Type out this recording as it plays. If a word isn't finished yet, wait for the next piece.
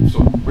so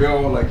we're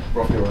all like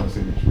roughly around the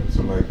same age,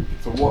 right?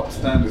 So what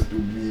standards do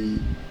we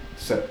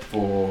set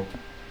for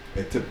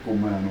a typical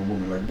man or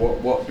woman? Like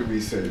what do we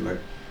say like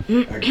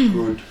a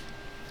good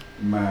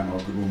man or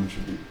a good woman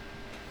should be?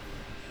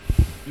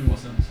 In what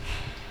sense?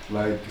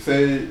 Like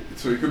say,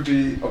 so it could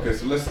be, okay,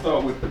 so let's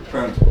start with the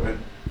parental, right?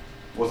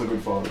 What's a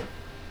good father?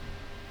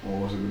 Or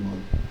what's a good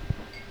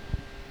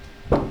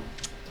mother?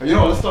 You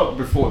know, let's start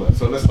before that.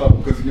 So let's start,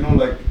 because you know,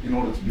 like, in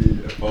order to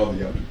be a father,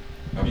 you have to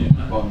have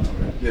a partner,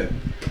 right? Yeah.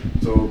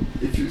 So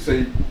if you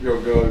say you're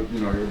a girl,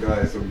 you know, you're a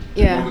guy, so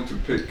in order to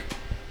pick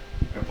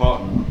a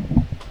partner,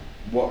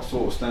 what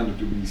sort of standard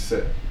do we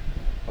set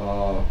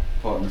our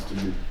partners to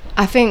be?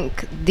 I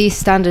think these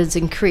standards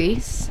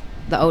increase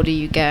the older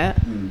you get,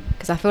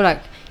 because I feel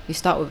like you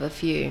start with a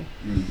few,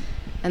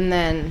 and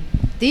then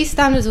these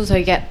standards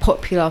also get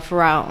popular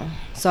throughout.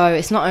 So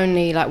it's not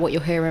only like what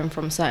you're hearing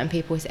from certain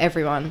people, it's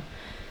everyone,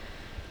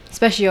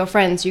 especially your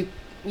friends.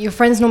 Your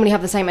friends normally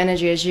have the same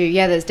energy as you.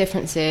 Yeah, there's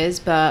differences,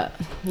 but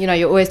you know,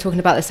 you're always talking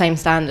about the same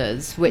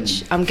standards,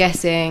 which I'm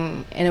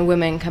guessing in a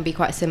woman can be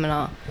quite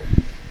similar.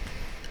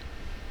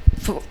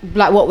 For,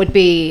 like, what would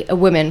be a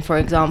woman, for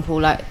example?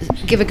 Like,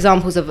 give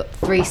examples of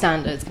 3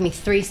 standards. Give me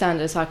 3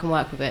 standards so I can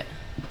work with it.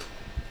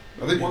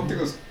 I think one thing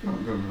that's No,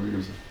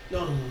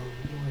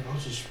 I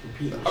was just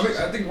repeating.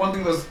 I think one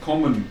thing that's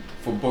common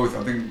for both,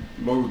 I think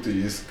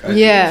loyalty is to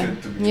be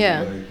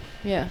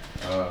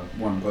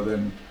one, but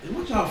then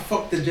imagine how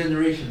fucked the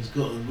generation's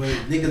gotten where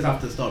niggas have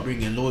to start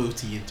bringing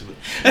loyalty into it.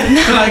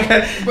 Like,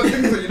 but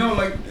things that, you know,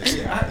 like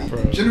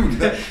genuinely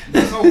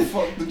that's how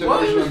fucked the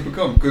generation has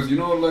become, because you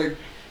know, like,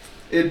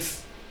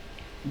 it's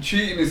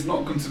cheating is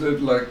not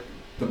considered like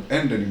the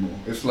end anymore.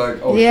 It's like,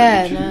 oh,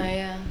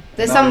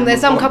 There's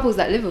some couples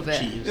that live with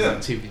it.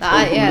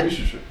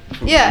 Relationship.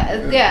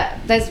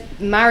 There's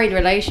married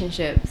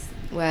relationships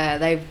where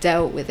they've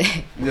dealt with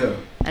it. Yeah.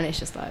 And it's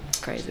just like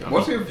crazy.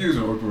 What's your views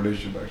on open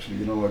relationship actually?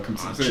 You know, like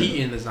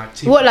cheating is like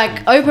what,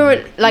 like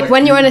open, like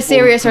when you're in a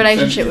serious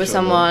relationship with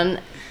someone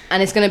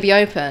and it's gonna be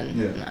open.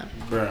 Yeah. No.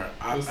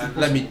 Bruh,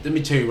 let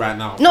me tell you right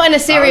now. Not in a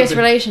serious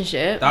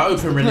relationship. That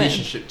open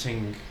relationship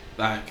thing,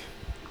 like,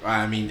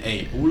 I mean,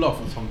 hey, all love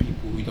for some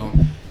people who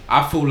don't.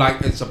 I feel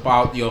like it's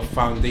about your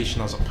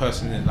foundation as a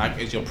person, and like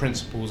it's your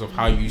principles of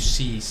how you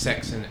see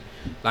sex in it,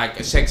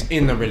 like sex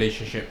in a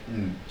relationship.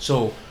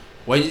 So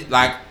when you,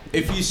 like,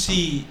 if you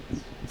see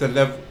the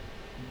level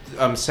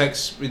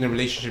sex in a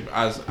relationship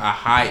as a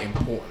high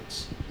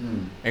importance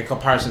in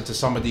comparison to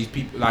some of these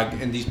people, like,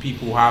 and these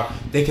people how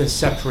they can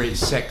separate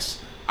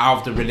sex out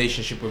of the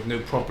relationship with no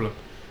problem.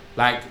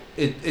 Like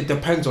it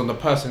depends on the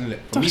person, innit?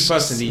 For me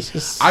personally,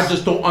 I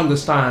just don't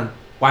understand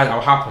why that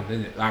will happen,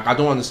 innit? Like, I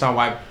don't understand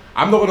why.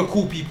 I'm not gonna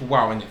call people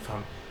out in it,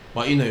 fam.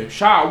 But you know,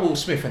 shout out Will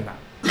Smith and that.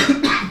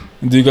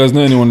 Do you guys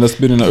know anyone that's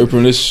been in an open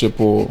relationship,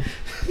 or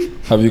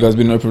have you guys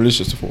been in an open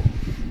relationship before?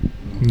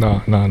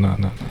 No.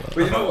 But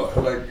you know what?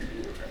 Like,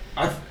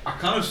 I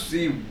kind of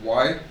see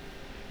why.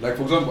 Like,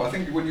 for example, I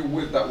think when you're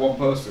with that one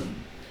person,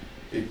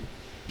 it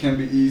can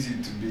be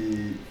easy to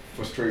be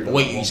frustrated.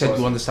 Wait, you said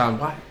you understand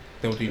why?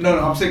 No,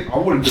 I'm saying I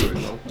wouldn't do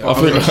it. Though. I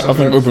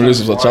think open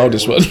relationships are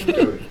childish, man.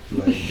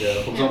 Like,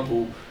 for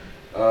example,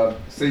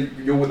 say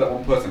you're with that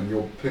one person,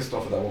 you're pissed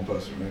off at that one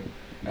person, right?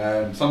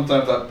 And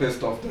sometimes that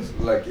pissed off,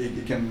 like,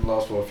 it can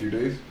last for a few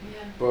days.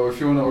 Yeah. But if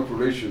you're in an open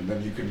relationship,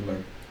 then you can,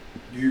 like,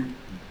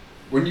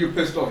 when you're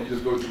pissed off, you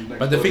just go to the next.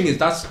 But the thing is,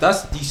 that's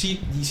you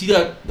see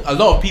that a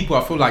lot of people,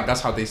 I feel like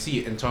that's how they see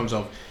it, in terms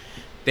of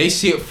they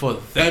see it for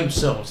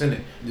themselves,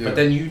 innit? Yeah. But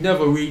then you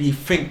never really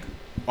think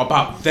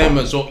about them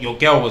as your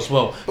girl as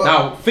well. But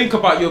now think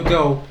about your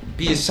girl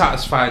being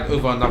satisfied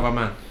over another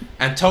man,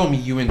 and tell me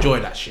you enjoy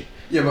that shit.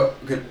 Yeah, but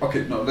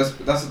okay, no, that's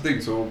the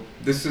thing. So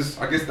this is,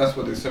 I guess that's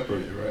what they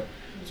separate it, right?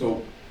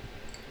 So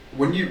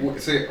when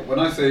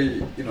I say,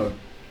 you know,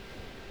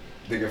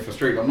 they get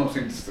frustrated, I'm not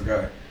saying this is the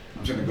guy,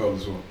 I'm saying the girl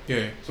as well.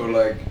 Yeah. So,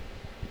 like,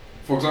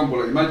 for example,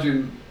 like,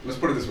 imagine, let's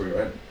put it this way,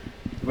 right?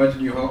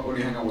 Imagine you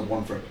only hang out with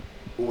one friend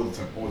all the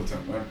time,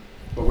 right?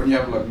 But when you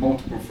have, like,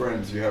 multiple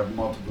friends, you have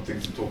multiple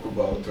things to talk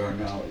about, to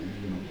hang out,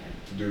 you know,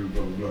 to do,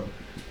 blah blah blah.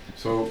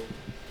 So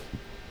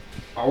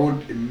I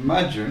would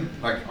imagine,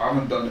 like, I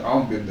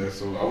haven't been there,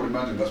 so I would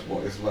imagine that's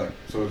what it's like.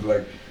 So it's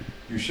like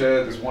you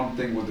share this one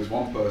thing with this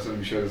one person,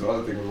 you share this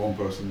other thing with one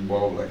person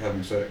while, like,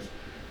 having sex.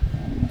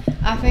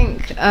 I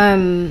think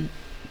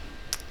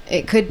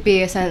it could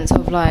be a sense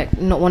of, like,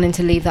 not wanting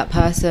to leave that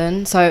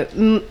person. So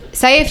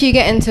say if you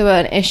get into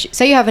an issue,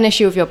 say you have an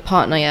issue with your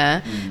partner,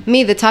 yeah?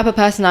 Me, the type of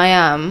person I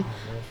am,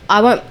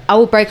 I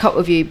will break up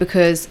with you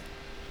because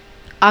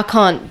I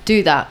can't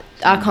do that.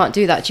 I can't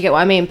do that. Do you get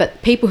what I mean?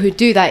 But people who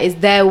do that is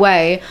their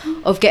way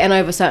of getting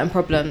over certain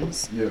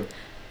problems. Yeah.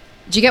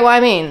 Do you get what I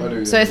mean? I do,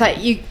 yeah. So it's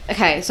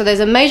like so there's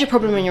a major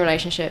problem in your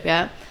relationship,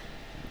 yeah?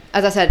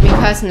 As I said, me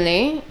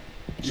personally...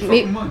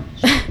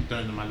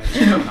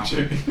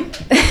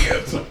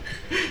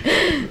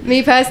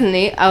 Me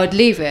personally, I would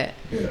leave it.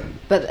 Yeah.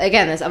 But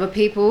again, there's other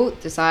people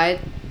decide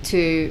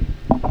to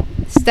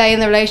stay in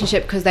the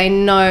relationship because they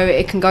know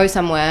it can go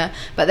somewhere,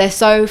 but they're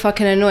so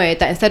fucking annoyed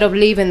that instead of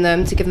leaving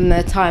them to give them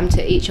their time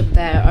to each of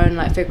their own,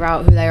 like, figure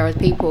out who they are as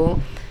people,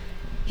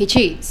 he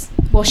cheats.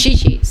 Well, she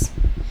cheats.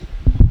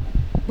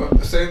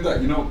 But saying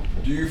that, you know,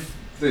 do you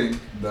think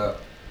that,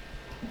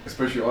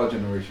 especially our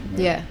generation,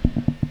 man, Yeah.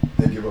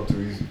 they give up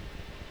too easy?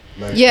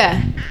 Like,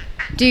 Yeah.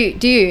 Do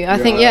you? I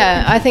think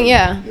yeah.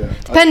 Yeah.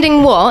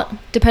 Depending what?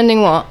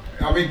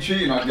 I mean,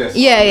 cheating, I guess.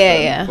 Yeah, I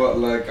understand, yeah. But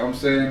like, I'm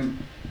saying,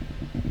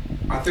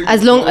 I think.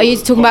 As long, are you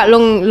talking about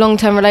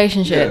long-term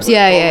relationships?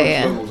 Yeah.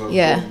 Yeah. You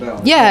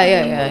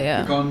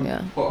can't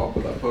Yeah. put up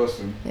with that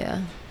person Yeah.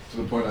 to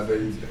the point that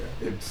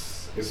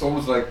it's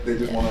almost like they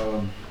just want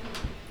to.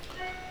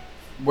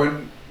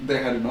 When they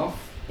had enough,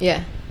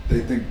 Yeah.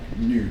 they think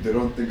new. They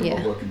don't think Yeah.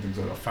 about working things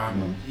out.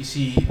 Fam, you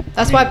see.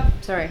 That's I mean, why.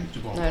 Sorry.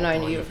 go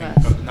on, You you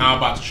first. think. Now I'm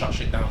about to shut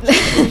shit down.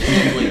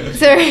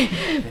 Sorry,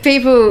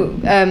 people.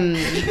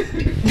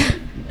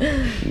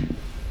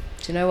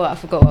 Do you know what? I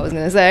forgot what I was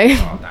gonna say.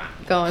 Oh, nah.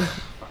 Go on.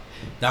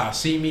 Nah,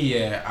 see me,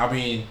 yeah. I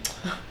mean,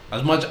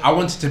 as much I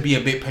wanted to be a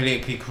bit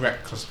politically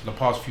correct because for the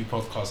past few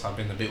podcasts I've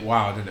been a bit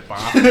wild in it, but I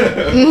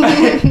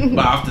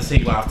have to say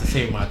what I have to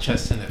say with my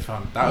chest in it,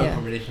 fam. That Yeah.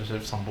 open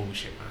relationship is some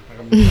bullshit, man. Like,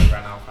 I'm gonna tell you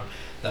right now, fam.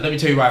 Now, let me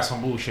tell you why it's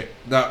some bullshit.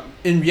 That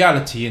in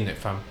reality, in it,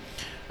 fam,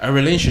 a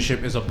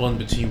relationship is a bond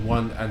between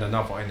one and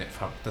another, in it,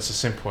 fam. That's as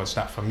simple as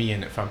that for me,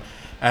 in it, fam.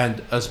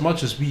 And as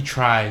much as we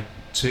try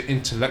to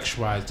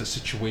intellectualize the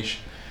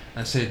situation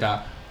and say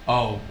that,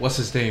 oh, what's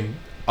his name?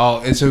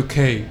 Oh, it's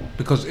okay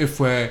because if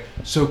we're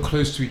so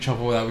close to each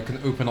other that we can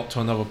open up to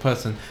another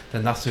person,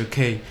 then that's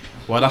okay.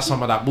 Well, that's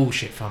some of that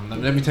bullshit, fam.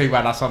 Let me tell you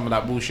why that's some of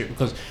that bullshit,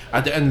 because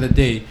at the end of the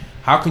day,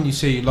 how can you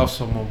say you love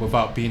someone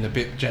without being a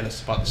bit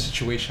jealous about the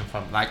situation,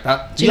 fam? Like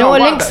that. Do you know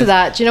what links to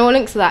that? Do you know what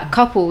links to that?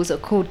 Couples are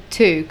called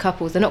two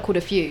couples. They're not called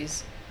a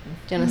fuse.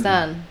 Do you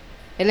understand?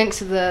 It links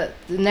to the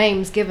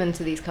names given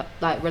to these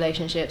like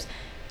relationships.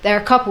 They're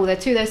a couple. They're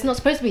two. There's not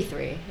supposed to be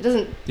three. It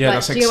doesn't. Yeah, like,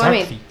 that's do you know what I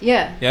exactly. mean?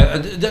 Yeah. Yeah,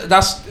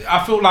 that's.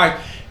 I feel like,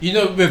 you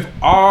know, with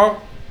our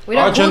We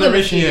don't call them a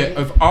generation, few. yeah,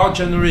 of our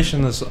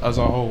generation as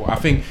a whole, I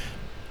think,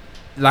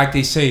 like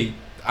they say,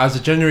 as the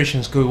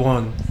generations go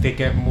on, they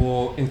get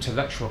more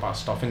intellectual about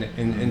stuff in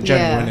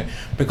general, Yeah. innit?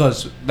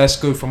 Because let's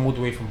go from all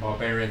the way from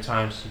barbarian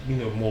times, you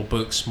know, more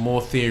books,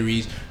 more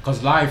theories.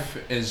 Because life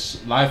is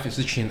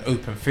literally an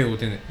open field,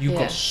 innit? You've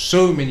Yeah. got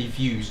so many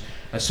views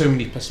and so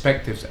many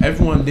perspectives.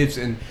 Everyone lives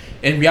in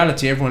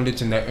reality. Everyone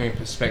lives in their own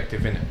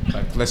perspective, innit?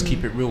 Like, let's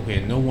keep it real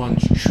here. No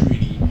one's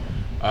truly,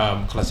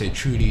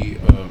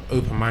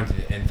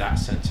 open-minded in that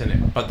sense,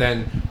 innit? But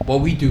then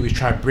what we do is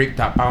try to break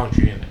that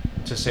boundary,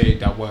 innit? To say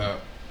that we're,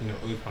 you know,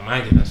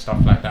 open-minded and stuff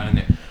like that,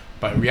 innit?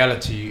 But in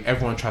reality,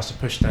 everyone tries to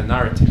push their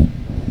narrative.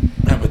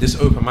 And with this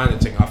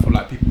open-minded thing, I feel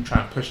like people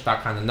try and push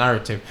that kind of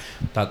narrative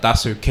that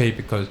that's okay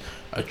because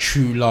a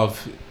true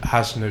love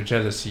has no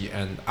jealousy,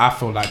 and I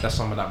feel like that's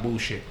some of that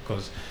bullshit,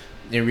 because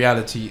in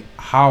reality,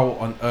 how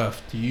on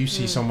earth do you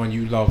see someone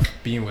you love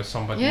being with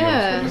somebody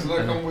Yeah. else? Doesn't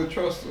that come with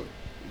trust?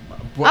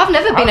 I've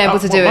never been able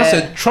to do I it.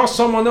 said, trust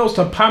someone else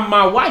to pan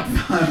my wife.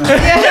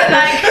 Yeah,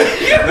 like,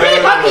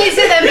 how can you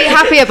sit there and be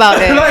happy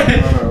about it? No,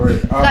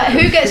 wait. Like,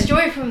 who gets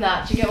joy from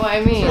that? Do you get what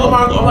I mean? Oh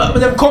my,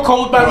 them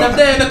cockhold man, them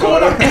there in the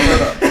corner.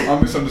 I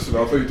misunderstood.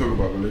 I thought you were talking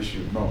about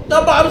relationship. No,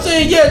 No, but I'm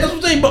saying, yeah, that's what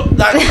I'm saying. But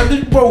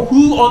like, bro,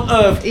 who on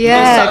earth?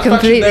 Yeah,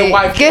 completely.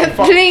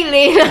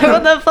 Completely.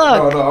 What the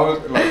fuck? No, I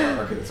was like,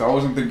 okay, so I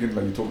wasn't thinking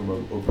like you're talking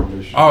about open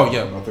relationship. Oh,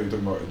 yeah. I thought you were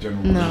talking about a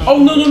general No. relationship. Oh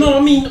no, I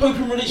mean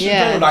open relationship.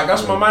 Yeah. General, like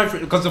that's my mind for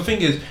it. Because the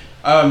thing is,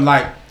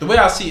 like the way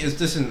I see it is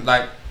this,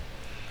 like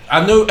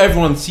I know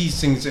everyone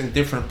sees things in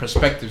different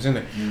perspectives,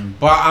 innit?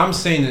 But I'm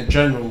saying in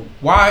general,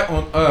 why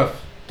on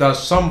earth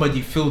does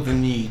somebody feel the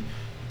need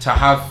to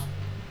have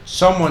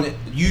someone,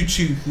 you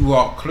two who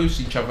are close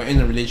to each other in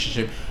a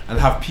relationship, and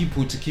have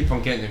people to keep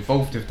on getting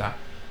involved with that?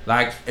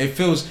 Like it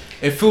feels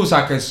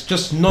like it's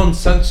just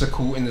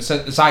nonsensical in the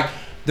sense. It's like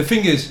the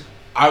thing is,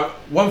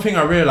 one thing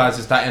I realize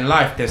is that in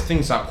life there's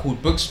things that are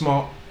called book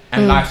smart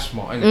and life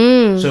smart,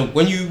 innit? So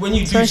when you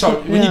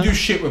do you do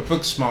shit with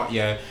book smart,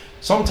 yeah,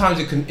 sometimes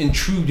it can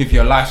intrude with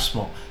your life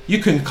smart. You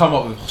can come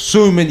up with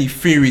so many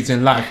theories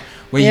in life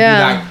where you be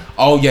like,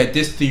 oh yeah,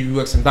 this theory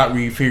works and that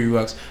theory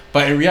works,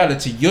 but in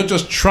reality you're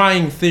just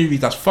trying theories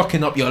that's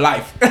fucking up your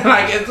life.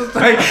 Like it's just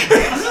like,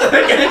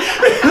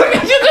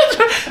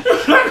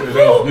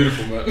 That's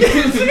beautiful, man.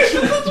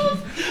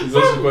 It's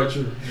also quite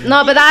true.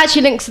 No, but that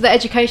actually links to the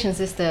education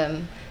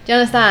system. Do you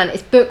understand?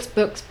 It's books.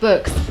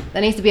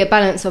 There needs to be a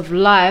balance of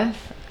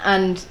life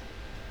and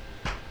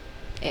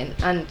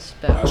books.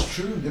 that's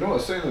true. You know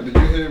what I'm saying? Like, did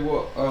you hear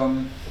what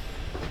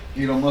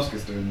Elon Musk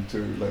is doing to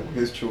like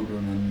his children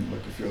and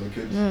like a few other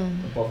kids?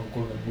 Apart from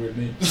calling them weird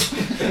names.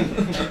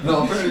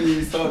 No, apparently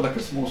he started like a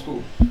small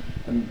school,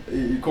 and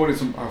he called it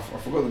some. I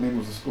forgot the name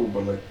of the school,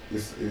 but like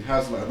it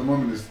has like at the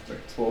moment it's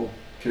like 12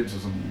 kids or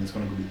something. And it's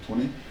gonna be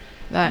 20.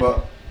 Right.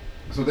 But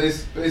so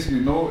there's basically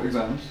no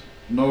exams,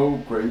 no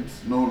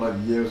grades, no like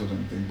years or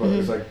anything. But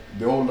it's like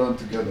they all learn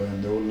together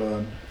and they all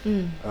learn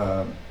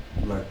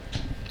like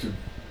to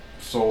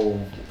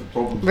solve the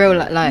problem. Real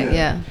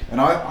yeah.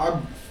 And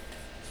I'm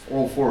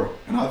all for it,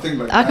 and I think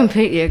like I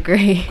completely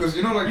agree. because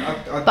you know like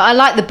But I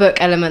like the book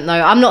element though.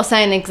 I'm not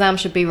saying exams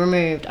should be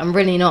removed. I'm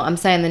really not. I'm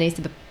saying there needs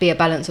to be a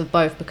balance of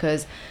both,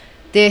 because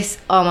this,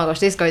 oh my gosh,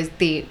 this goes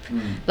deep.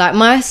 Like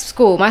my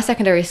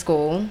secondary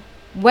school,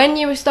 when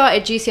you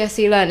started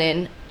GCSE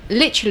learning,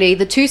 literally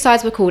the two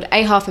sides were called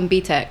A half and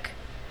BTEC.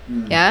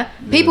 Yeah?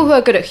 People who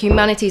are good at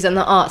humanities and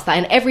the arts, that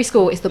in every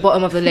school is the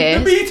bottom of the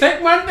list. The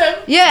BTEC man,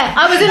 them. Yeah,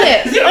 I was in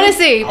it,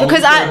 honestly,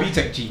 because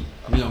BTEC G.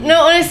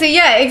 No, honestly,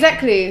 yeah,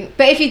 exactly.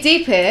 But if you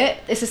deep it,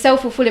 it's a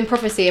self-fulfilling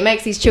prophecy. It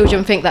makes these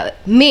children think that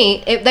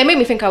they made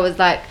me think I was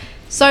like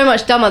so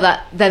much dumber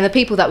than the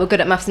people that were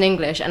good at maths and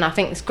English. And I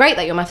think it's great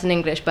that you're maths and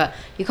English, but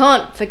you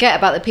can't forget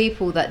about the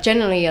people that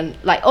generally, and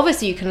like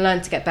obviously you can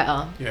learn to get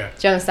better. Yeah.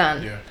 Do you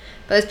understand? Yeah.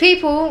 But there's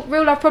people,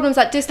 real life problems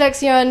like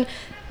dyslexia and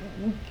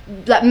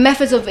like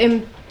methods of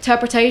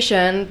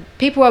interpretation.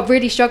 People are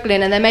really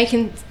struggling, and they're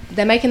making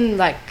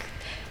like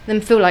them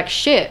feel like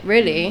shit.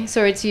 Really,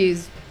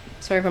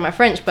 sorry for my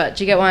French, but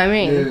do you get what I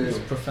mean? Yeah. It's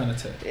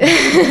profanity.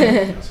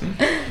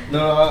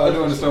 No, I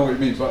do understand what you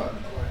mean, but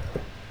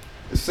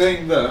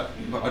saying that,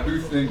 but I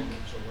do think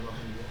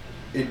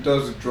it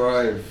does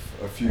drive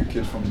a few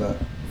kids from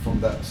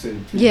that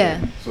same teacher.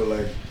 Yeah. So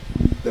like,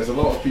 there's a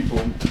lot of people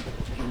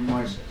who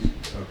might be,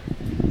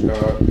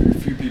 a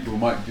few people who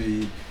might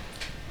be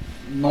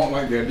not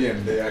like the idea,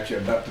 and they actually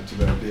adapted to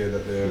the idea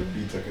that they're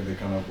BTEC, and they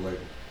kind of like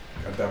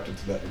adapted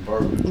to that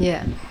environment.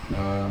 Yeah.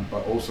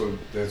 But also,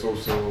 there's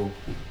also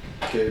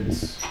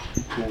kids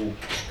who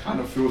kind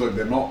of feel like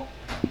they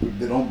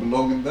don't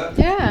belong in that.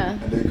 Yeah.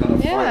 And they kind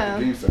of fight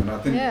against it. And I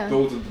think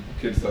those are the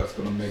kids that's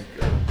gonna make.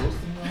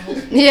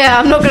 Yeah,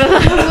 I'm not gonna lie,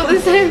 it's not the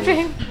same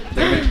thing.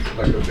 They make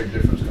like a big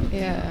difference. Kind of.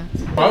 Yeah.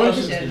 Are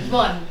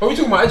we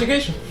talking about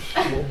education?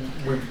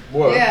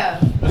 What? Yeah.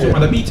 We're talking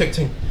about the BTEC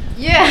thing.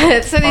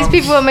 Yeah, so these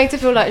people are made to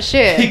feel like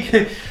shit.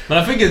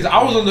 But the thing is,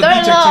 I was on the Don't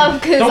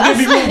laugh, BTEC team. 'cause Don't get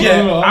me wrong,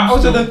 yeah.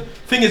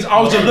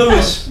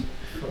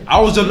 I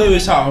was the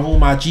lowest out of all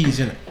my G's,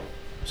 innit?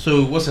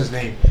 So what's his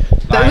name?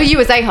 But you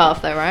was A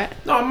half though, right?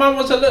 No, man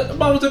was a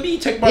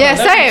BTEC. Yeah,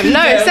 same.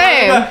 No,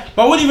 same.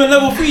 But I wasn't even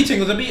level 3 thing.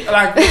 It was a B,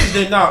 like what's his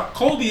name now?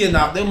 Kobe and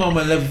that. They man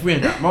were level 3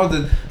 and that. Man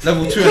was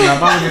level 2 and that.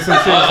 Man was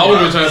I would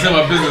have been trying to say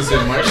my business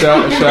in, man.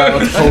 Shout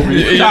out to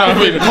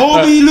Kobe.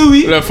 Kobe,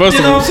 Louis. Yeah, first you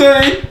of know all, what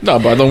I'm saying? no,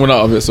 but I don't want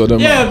out of it, so I don't.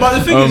 Yeah, but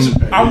the thing is,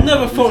 I've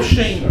never felt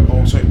shame.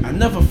 Oh, sorry, I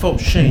never felt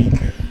shame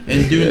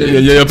in doing it. Yeah,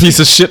 you're a piece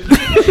of shit.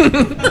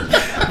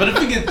 But the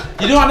thing is,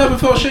 you know, I never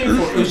felt shame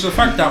for it. It was the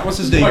fact that what's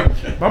his name?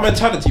 My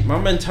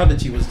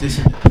mentality was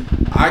this.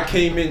 I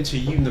came into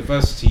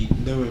university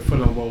knowing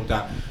full and well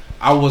that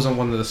I wasn't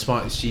one of the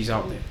smartest G's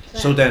out there.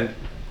 So then,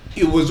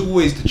 it was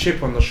always the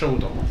chip on the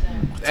shoulder.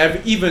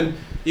 Even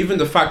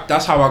the fact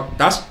that's how I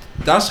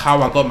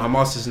got my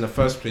masters in the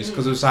first place,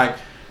 because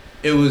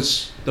it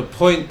was the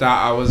point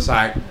that I was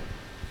like,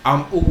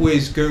 I'm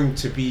always going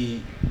to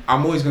be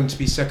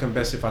second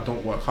best if I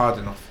don't work hard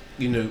enough.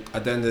 You know,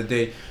 at the end of the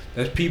day,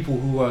 there's people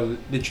who are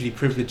literally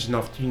privileged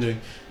enough, you know,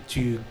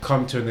 to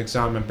come to an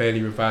exam and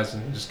barely revise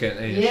and just get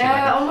an A. And shit like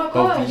that. Oh my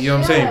gosh. But, you know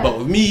what I'm saying? But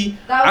with me,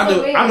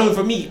 I know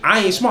for me, I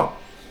ain't smart.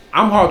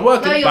 I'm hard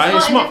working, No, you're but I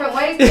ain't smart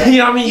smart. in different ways. You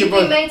know what I mean? You've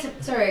been made to,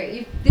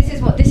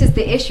 this is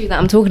the issue that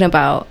I'm talking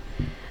about.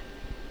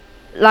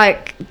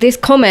 Like this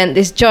comment,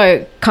 this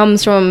joke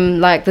comes from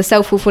like the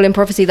self-fulfilling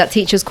prophecy that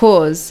teachers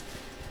cause,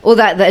 or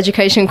that the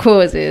education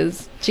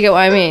causes. Do you get what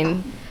I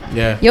mean?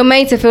 Yeah. You're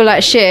made to feel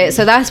like shit,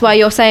 so that's why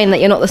you're saying that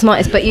you're not the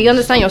smartest, but you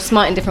understand you're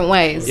smart in different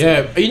ways.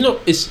 Yeah, you know,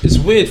 it's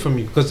weird for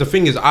me, because the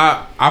thing is,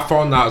 I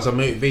found that as a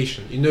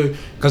motivation, you know,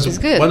 because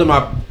one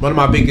of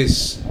my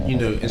biggest, you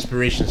know,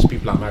 inspirations is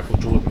people like Michael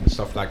Jordan and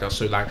stuff like that.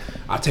 So like,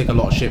 I take a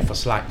lot of shit for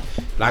slack.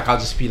 Like I'll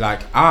just be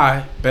like,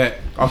 I bet,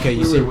 okay,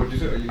 you see,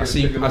 I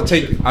take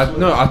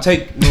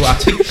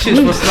shit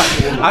for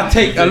slack. I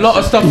take a lot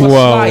of stuff for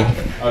slack.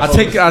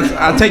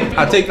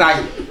 I take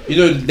like, you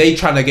know, they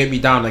trying to get me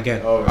down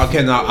again.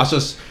 Okay, now I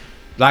just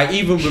like,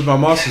 even with my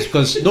masters,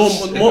 because no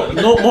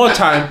more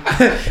time.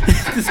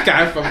 This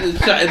guy from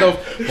shutting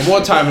off. But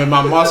more time in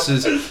my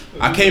masters,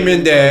 I came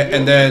in there,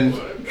 and then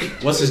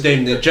what's his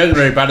name? In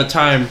January, by the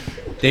time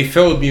they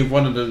failed me with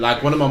one of my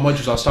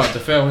modules, I started to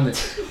fail in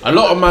it. A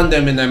lot of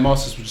them in their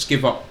masters would just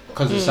give up,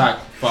 because it's like,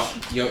 fuck,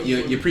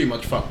 you're pretty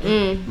much fucked.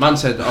 Man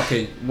said,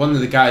 okay, one of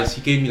the guys,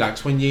 he gave me like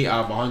 28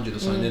 out of 100 or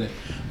something in it.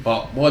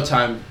 But more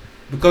time,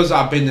 because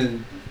I've been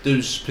in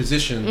those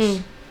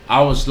positions,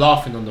 I was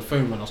laughing on the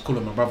phone when I was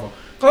calling my brother,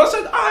 because I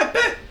said, I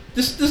bet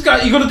this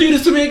guy, you gonna do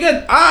this to me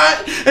again?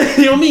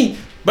 You know what I mean?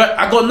 But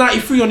I got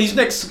 93 on his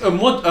next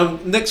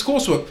next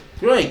coursework.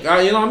 Great, you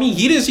know what I mean?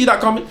 He didn't see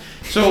that coming.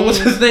 So what's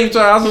his name?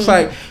 So I was just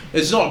like,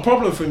 it's not a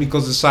problem for me,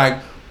 because it's like,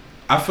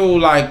 I feel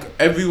like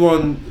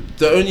everyone,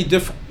 the only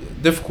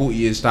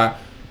difficulty is that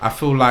I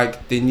feel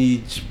like they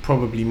need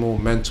probably more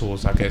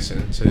mentors, I guess,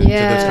 into those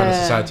kind of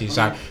societies.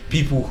 Like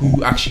people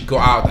who actually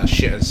got out of that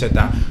shit and said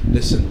that,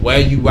 listen, where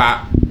you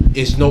at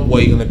is not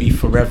where you're gonna be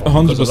forever.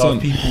 100%. Because a lot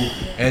of people,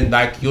 and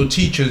like your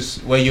teachers,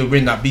 where you're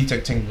in that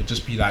BTEC thing, would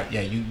just be like,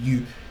 yeah,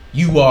 you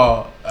you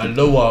are a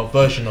lower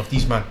version of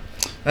these man.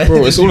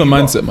 Bro, it's all a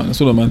mindset, man. It's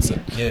all a mindset.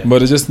 Yeah.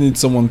 But it just needs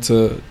someone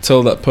to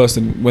tell that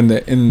person when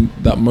they're in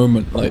that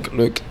moment, like,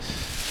 look,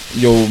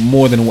 you're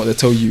more than what they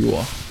tell you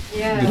are.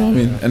 Yeah. You know what I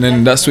mean? And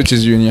then that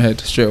switches you in your head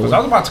straight away. I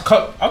was about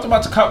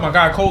to cut my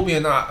guy Kobe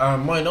and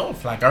mine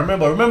off. Like I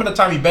remember the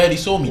time he barely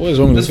saw me. What is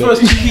wrong with this this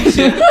first 2 weeks?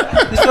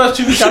 This first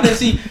 2 weeks I didn't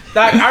see.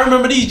 Like I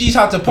remember these G's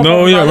had to pop.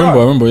 No, up yeah, I my yard.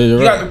 remember. Yeah,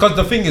 you're right. Because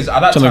the thing is, at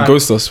that Trying time, to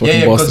ghost us,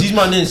 fucking because bastard. these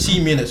man didn't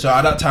see me in it. So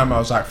at that time I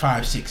was like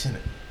 5'6" in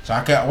it. So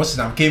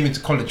I came into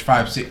college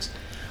 5'6".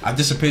 I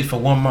disappeared for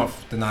 1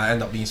 month, then I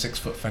ended up being 6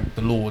 foot. Thank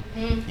the Lord.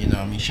 You know what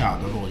I mean? Shout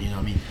out the Lord. You know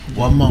what I mean?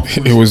 1 month.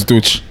 It was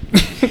douche.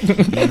 You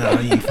know what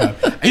I mean? Fam.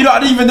 You know, I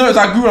didn't even notice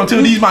I grew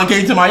until these man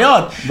came to my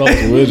yard. That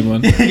was weird,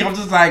 man. I'm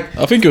just like,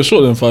 I think you're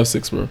shorter than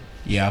 5'6", bro.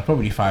 yeah,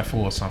 probably 5'4"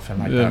 or something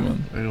like Yeah, that.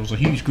 man. It was a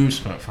huge growth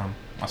spurt, fam.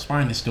 My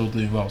spine is still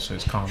doing well, so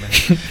it's calm.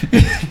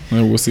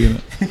 Yeah, we'll see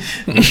it.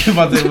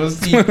 But it was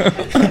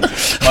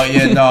but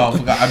yeah, no, I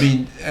forgot. I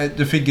mean,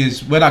 the thing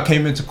is, when I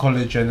came into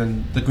college and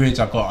then the grades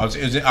I got,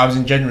 I was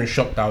in genuine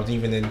shock that I was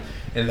even in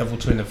level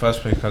 2 in the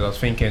first place, because I was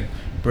thinking,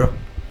 bro,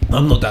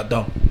 I'm not that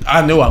dumb.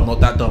 I know I'm not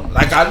that dumb.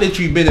 Like I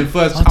literally been in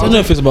first. I don't know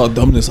if it's about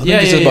dumbness. I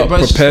think it's just about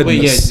but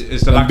preparedness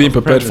it's the and lack being of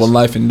prepared for preparedness.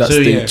 life in that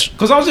So, stage.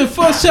 Because I was in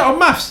first set of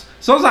maths,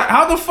 so I was like,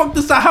 how the fuck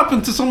does that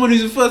happen to someone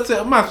who's in first set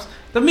of maths?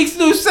 That makes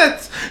no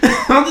sense.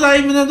 How did I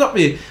even end up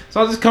here?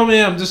 So I just come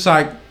here. I'm just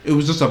like, it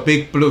was just a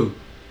big blow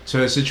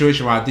to a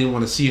situation where I didn't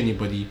want to see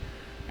anybody,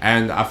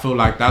 and I feel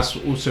like that's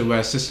also where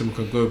a system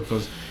can go,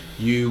 because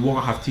you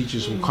won't have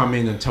teachers who come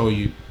in and tell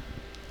you,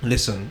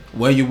 listen,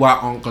 where you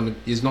are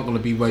is not gonna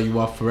be where you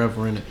are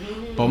forever, innit?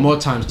 But more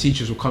times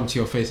teachers will come to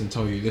your face and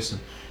tell you, listen,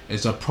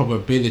 there's a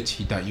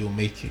probability that you'll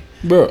make it.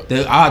 Bro,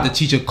 I had the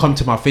teacher come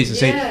to my face and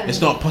say, Yeah. it's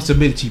not a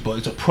possibility, but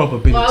it's a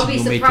probability Well, I'll be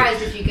you'll make it.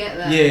 surprised if you get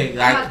that. Yeah, I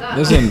like, had that.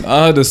 listen,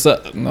 I had I was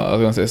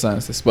gonna say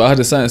scientist, but I had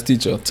a science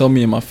teacher tell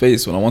me in my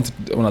face when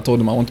I told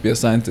him I want to be a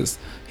scientist.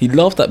 He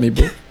laughed at me,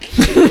 bro.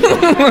 Yeah,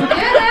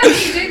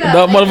 you do that.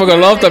 That motherfucker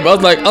laughed at me. I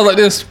was like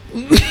this.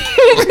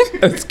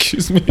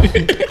 Excuse me.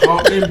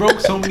 Heart being broke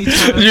so many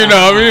times. You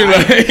know what I mean?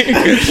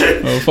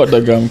 Like, oh, fuck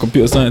that guy. I'm a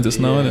computer scientist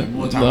now, innit?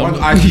 One time, one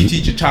IT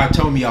teacher tried to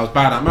tell me I was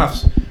bad at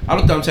maths. I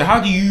looked at him and said, how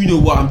do you know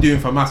what I'm doing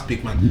for maths,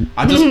 big man?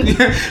 I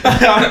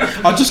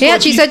just He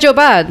actually said you're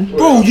bad.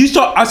 bro, you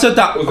start. I said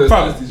that. Was it a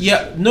fam, science teacher?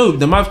 yeah, no,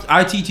 the math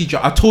IT teacher.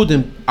 I told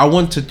him I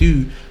want to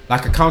do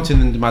like accounting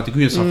in my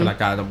degree or something like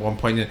that at one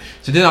point.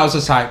 So then I was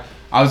just like,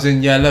 I was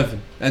in year 11,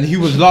 and he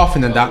was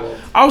laughing at that.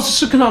 I was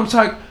just looking at him, I was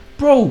like,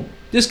 bro,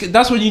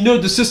 that's when you know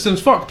the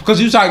system's fucked, because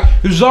he was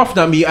laughing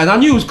at me, and I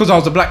knew it was because I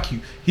was a black Q.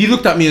 He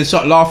looked at me and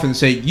started laughing and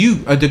say,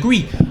 "You a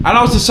degree?" And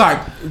I was just like,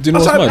 Do you know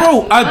I was what's like, mad?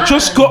 bro, I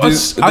just got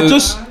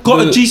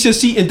a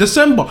GCSE in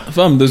December.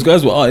 Fam, those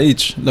guys were our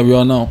age that we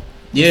are now.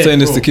 Yeah, saying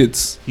this bro. to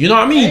kids. You know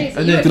what I mean?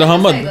 And then, Did I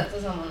have mud?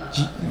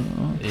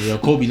 yeah,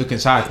 Kobe looking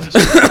sideways.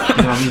 You know what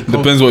I mean?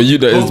 Depends what you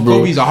that is, bro.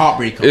 Kobe's a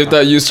heartbreaker. If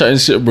that you chatting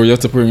shit, bro, you have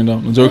to bring it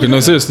down. I'm joking. No,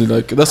 seriously,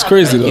 like that's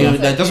crazy though. yeah,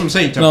 that's what I'm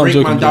saying. To No, I'm break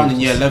joking, man down joking.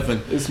 in year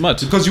 11. It's mad.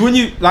 Because when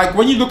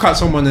you look at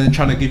someone and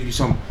trying to give you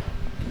some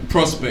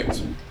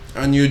prospect,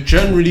 and you're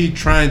generally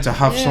trying to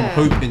have some Yeah.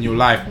 hope in your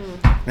life,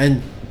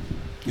 and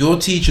your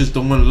teacher's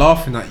the one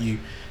laughing at you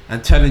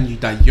and telling you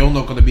that you're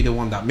not gonna be the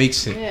one that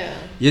makes it. Yeah.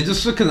 You're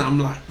just looking at them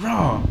like,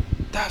 raw,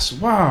 that's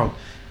wild.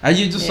 And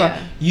you just like,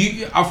 Yeah.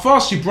 you at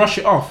first you brush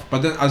it off,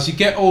 but then as you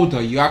get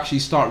older, you actually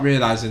start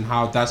realizing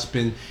how that's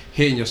been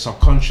hitting your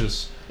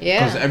subconscious.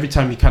 Because Yeah. every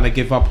time you kind of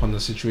give up on the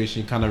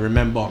situation, you kind of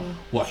remember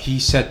what he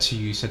said to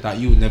you. He said that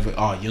you'll never,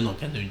 you're not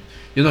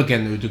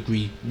getting a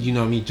degree. You know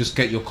what I mean? Just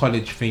get your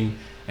college thing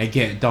and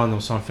get it done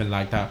or something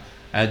like that.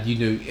 And you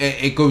know,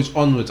 it goes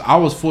onwards. I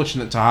was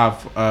fortunate to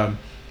have,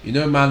 you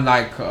know, a man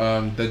like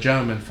the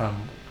German fam.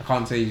 I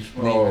can't say his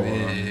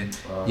name.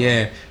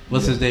 Yeah,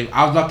 what's his name?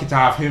 I was lucky to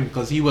have him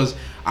because he was.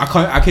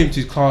 I came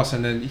to his class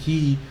and then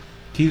he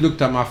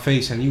looked at my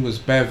face and he was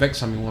bare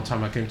vexed at me one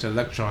time. I came to a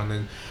lecture and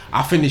then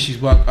I finished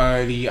his work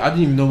early. I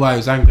didn't even know why he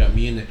was angry at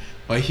me, innit?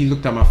 But he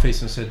looked at my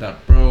face and said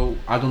that, bro,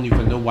 I don't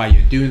even know why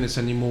you're doing this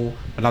anymore.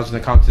 But I was an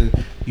accountant.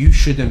 You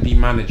shouldn't be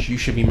managed. You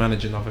should be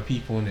managing other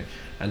people, innit?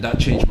 And that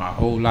changed my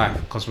whole life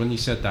because when he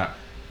said that,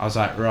 I was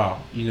like, rah,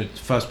 you know, the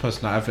first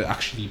person I ever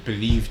actually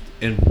believed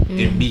in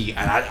me,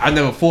 and I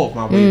never thought of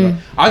my way. Like,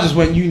 I just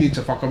went uni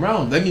to fuck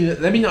around. Let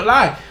me not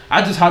lie.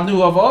 I just had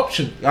no other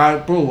option,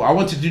 bro. I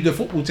wanted to do the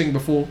football thing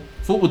before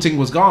football thing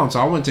was gone, so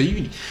I went to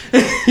uni.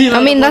 You know,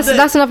 I mean,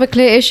 that's another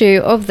clear issue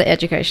of the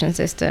education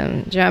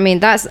system. Do you know what I mean?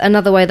 That's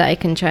another way that it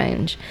can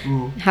change.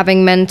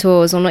 Having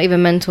mentors, or not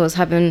even mentors,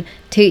 having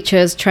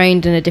teachers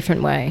trained in a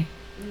different way.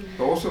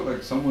 But also,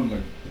 like, someone,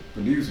 like,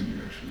 believes in you,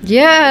 actually.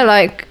 Yeah,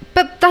 like,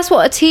 but that's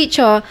what a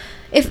teacher.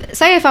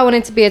 If I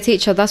wanted to be a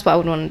teacher, that's what I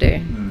would want to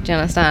do. Do you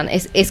understand?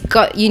 It's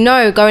got, you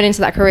know, going into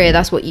that career,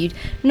 that's what you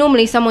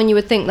normally, someone you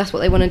would think that's what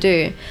they want to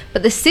do.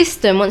 But the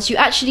system, once you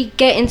actually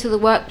get into the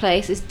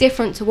workplace, is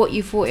different to what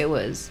you thought it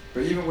was.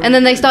 But even when And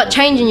then you they do start that,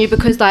 changing you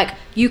because, like,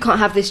 you can't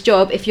have this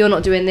job if you're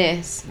not doing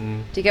this.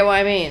 Do you get what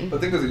I mean?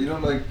 But the thing is, you know,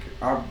 like,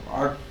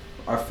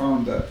 I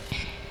found that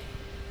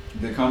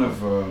they kind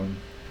of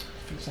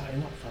Is that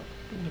enough?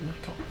 Bring the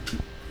mic up.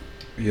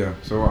 Yeah.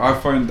 So I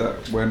find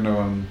that when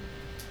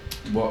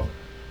what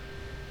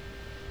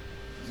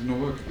is it not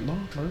working? No,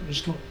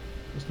 it's not.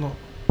 It's not.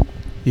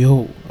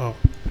 Yo. Oh.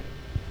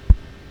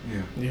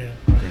 Yeah. Yeah.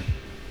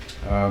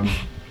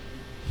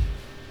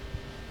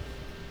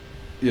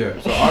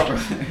 Yeah, so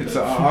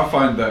I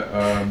find that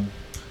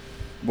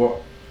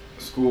what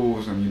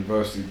schools and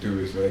universities do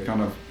is they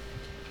kind of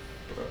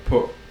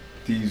put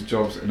these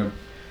jobs in a.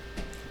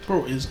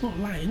 Bro, it's not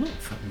lighting up.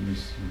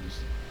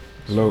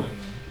 Hello. Yeah.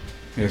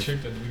 Yes.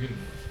 Checked at the beginning.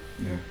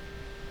 Yeah.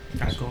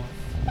 I go.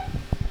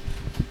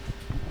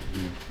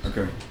 Yeah.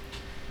 Okay.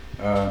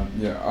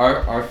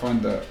 I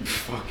find that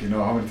fuck, you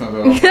know how many times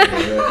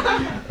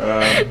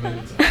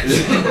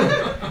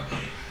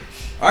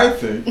I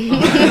think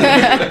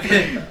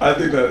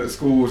that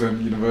schools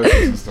and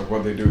universities and stuff,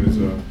 what they do is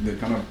they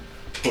kind of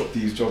put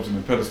these jobs in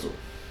a pedestal,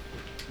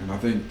 and I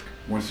think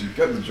once you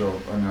get the job,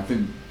 and I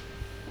think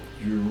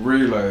you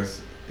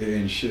realize it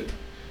ain't shit,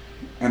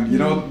 and you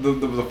know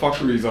the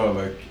fuckeries are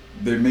like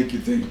they make you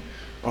think,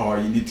 oh,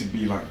 you need to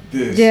be like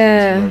this,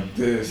 Yeah. you need to be like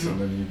this,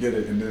 and then you get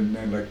it, and then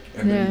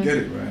then you get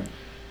it, right,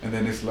 and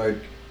then it's like.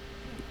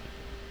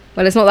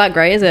 Well, it's not that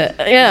great, is it?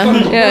 Yeah.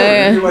 It's not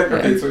Yeah. You're like,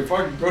 okay, so if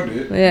I got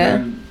it,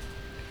 then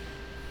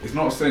it's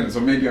not saying it, so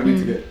maybe I need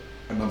to get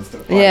another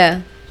step higher.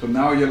 Yeah. So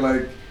now you're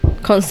like,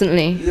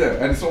 Constantly. yeah,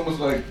 and it's almost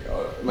like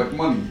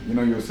money, you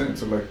know, you're saying,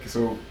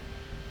 so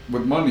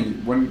with money,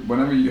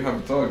 whenever you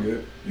have a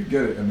target, you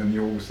get it, and then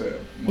you always say,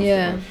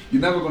 Yeah.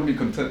 you're never going to be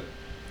content.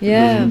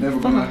 Yeah. Because you're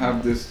never going to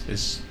have this,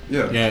 It's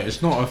yeah.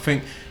 it's not a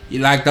thing.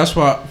 Like that's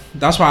why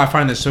I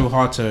find it so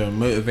hard to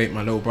motivate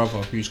my little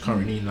brother who's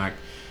currently like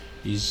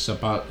he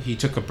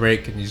took a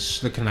break and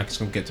he's looking like he's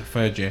gonna get to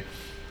third year.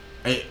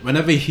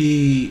 Whenever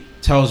he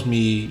tells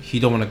me he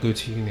don't want to go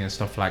to uni and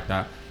stuff like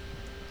that,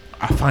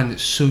 I find it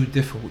so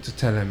difficult to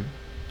tell him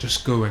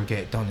just go and get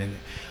it done in it.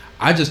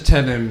 I just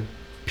tell him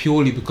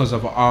purely because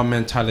of our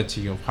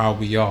mentality of how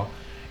we are,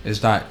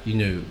 is that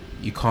you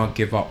can't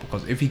give up,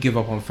 because if you give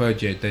up on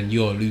third year then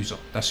you're a loser.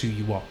 That's who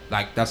you are.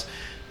 Like that's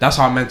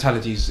our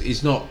mentality.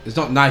 It's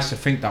not nice to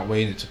think that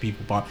way to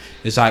people, but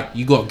it's like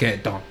you gotta get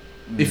it done.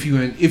 If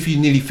you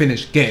nearly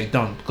finished, get it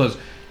done, because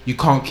you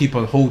can't keep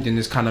on holding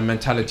this kind of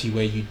mentality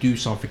where you do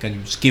something and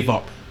you just give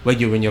up when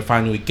you're in your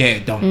final year. Get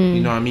it done.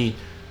 You know what I mean?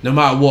 No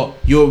matter what,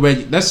 you're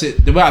ready. That's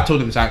it. The way I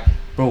told him is like,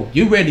 bro,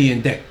 you're ready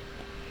in debt.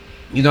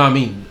 You know what I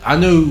mean? I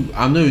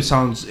know it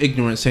sounds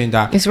ignorant saying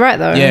that. It's right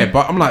though. Yeah,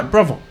 but I'm like,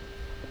 brother,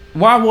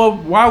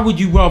 why would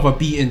you rather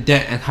be in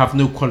debt and have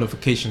no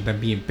qualification than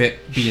be in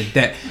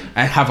debt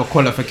and have a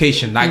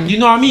qualification? Like, you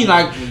know what I mean?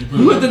 Like,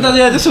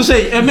 yeah, that's what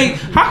I'm saying.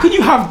 How can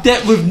you have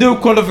debt with no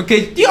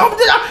qualification?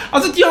 I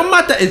was like, how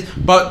mad that is.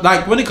 But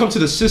like, when it comes to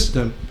the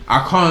system,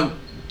 I can't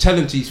tell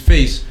him to his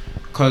face,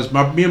 because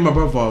me and my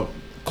brother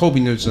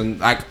Kobe knows, and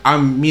like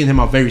me and him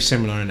are very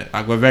similar in it.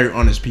 Like, we're very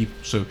honest people,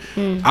 so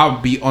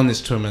I'll be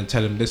honest to him and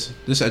tell him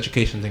this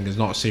education thing is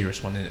not a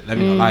serious one, innit? Let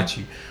me not lie to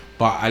you.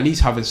 But at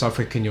least having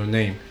something in your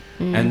name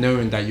and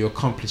knowing that you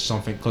accomplished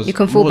something, because you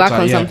can fall back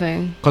on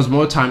something. Because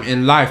more time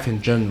in life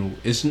in general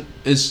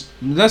is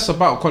less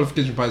about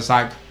qualification, but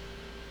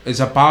it's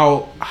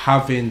about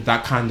having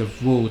that kind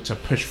of will to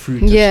push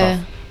through to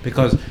stuff.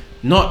 Because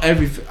not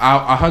everything.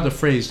 I heard the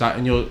phrase that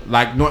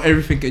not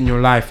everything in your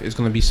life is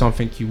gonna be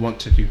something you want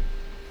to do.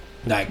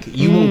 Like,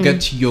 you won't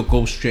get to your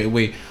goal straight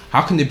away.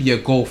 How can it be a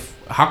goal?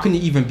 How can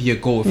it even be a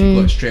goal if you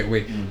got it straight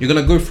away? You're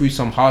gonna go through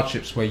some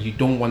hardships where you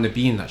don't want to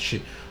be in that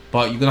shit.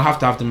 But you're gonna have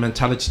to have the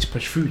mentality to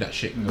push through that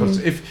shit. Because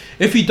if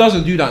he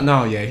doesn't do that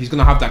now, he's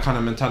gonna have that kind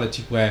of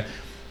mentality where,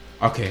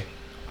 okay,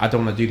 I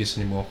don't want to do this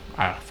anymore.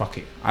 Fuck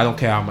it. I don't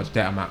care how much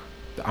debt I'm at.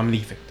 I'm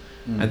leaving.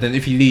 And then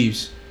if he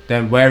leaves,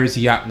 then where is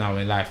he at now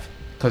in life?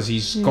 Because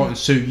he's gotten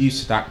so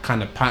used to that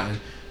kind of pattern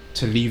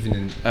to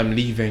leaving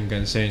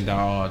and saying that,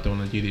 I don't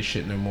want to do this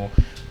shit no more.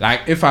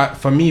 Like,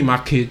 for me, my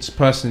kids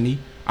personally,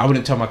 I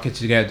wouldn't tell my kids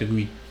to get a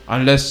degree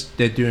unless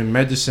they're doing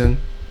medicine,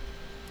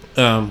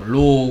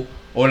 law,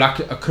 or like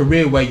a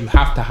career where you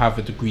have to have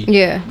a degree.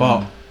 Yeah.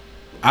 But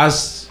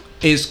as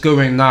it's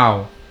going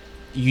now,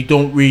 you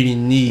don't really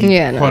need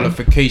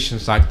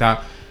qualifications like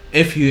that.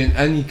 If you're in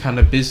any kind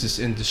of business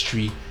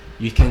industry,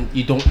 you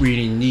don't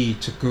really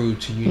need to go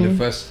to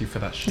university for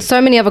that shit. So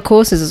many other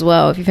courses as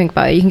well, if you think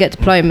about it. You can get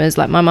diplomas.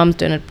 Like, my mum's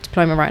doing a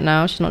diploma right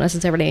now. She's not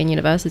necessarily in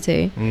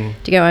university. Do you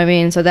get what I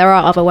mean? So there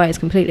are other ways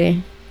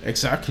completely.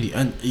 Exactly.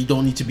 And you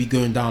don't need to be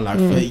going down like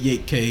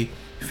 38k,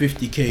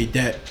 50k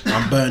debt.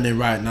 I'm burning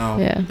right now.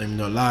 Let me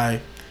not lie.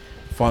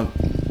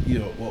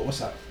 What's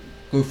that?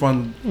 Go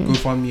fund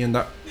me and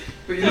that.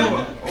 But you know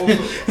what?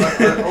 Also,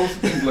 I also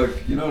think,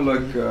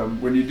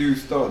 like, when you do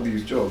start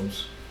these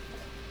jobs,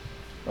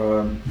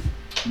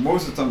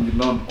 most of the time you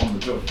learn on the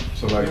job.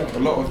 So like a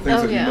lot of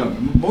things that you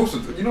learn. Most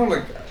of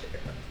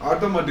I've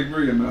done my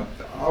degree, and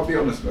I'll be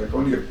honest, like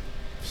only a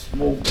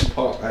small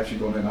part actually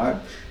gone in.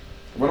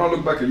 When I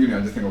look back at uni,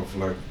 I just think of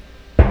like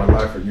my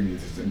life at uni,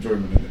 just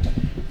enjoyment in it.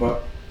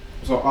 But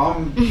so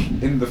I'm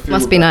in the field.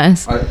 Must be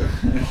nice. No,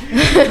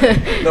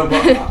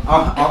 but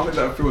I'm in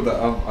that field that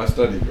I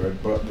studied,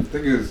 right? But the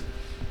thing is,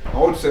 I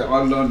would say I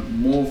learned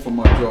more from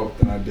my job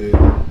than I did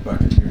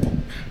back in uni.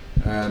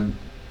 And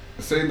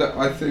saying that,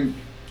 I think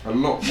a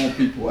lot more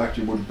people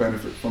actually would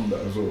benefit from that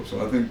as well.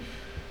 So I think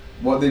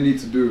what they need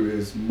to do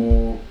is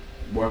more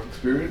work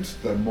experience,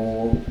 that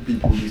more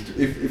people need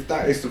to, if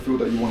that is the field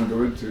that you want to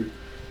go into,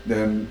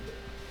 then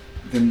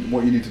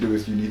what you need to do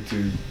is you need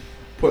to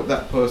put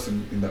that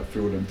person in that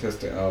field and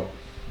test it out,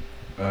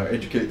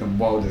 educate them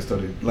while they're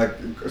studying, like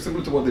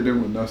similar to what they're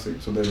doing with nursing.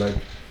 So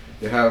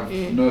they have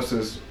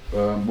nurses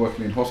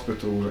working in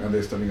hospital and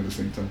they're studying at the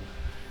same time,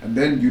 and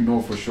then you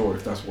know for sure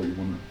if that's what you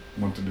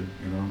want to do,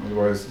 you know.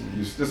 Otherwise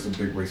it's just a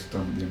big waste of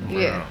time at the end of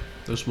it. Yeah.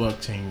 This work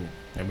thing,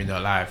 I mean,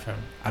 not live, fam.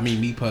 I mean,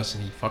 me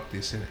personally, fuck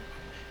this, innit?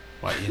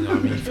 But you know what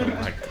I mean,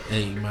 fam? Like,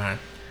 hey, man,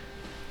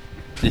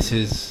 this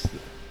is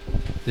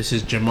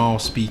Jamal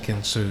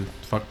speaking, so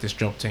fuck this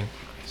job thing.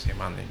 Say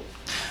my name.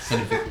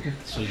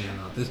 So you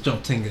know, this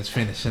job thing is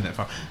finished, innit,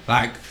 fam?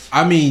 Like,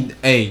 I mean,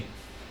 hey,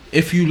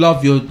 if you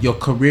love your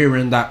career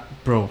in that,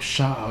 bro,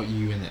 shout out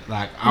you, innit?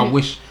 Like, I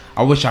wish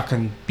I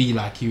can be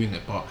like you, innit?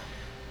 But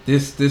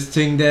this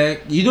thing there,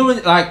 you know,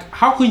 like,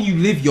 how can you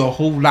live your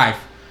whole life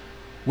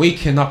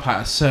waking up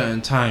at a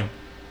certain time,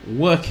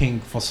 working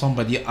for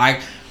somebody?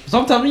 Like,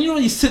 sometimes you know,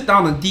 you sit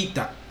down and deep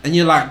that, and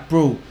you're like,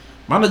 bro,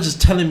 man are just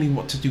telling me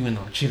what to do, and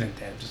I'm chilling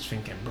there just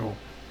thinking, bro,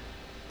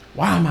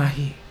 why am I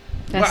here?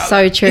 That's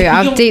so true.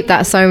 I've deeped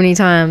that so many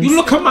times. You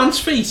look at man's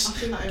face. I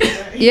feel that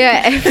every day.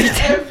 Yeah, every day.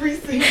 Every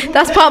single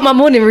That's day. part of my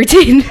morning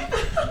routine.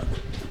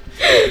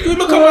 You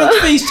look at man's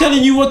face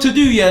telling you what to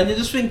do, yeah, and you're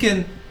just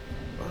thinking,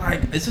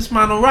 like, is this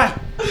man alright?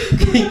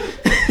 You know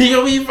what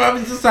I mean, fam?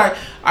 It's just like,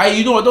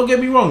 you know what, don't get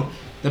me wrong,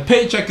 the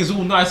paycheck is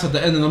all nice at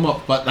the end of the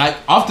month, but like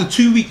after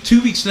 2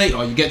 weeks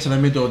later, you get to the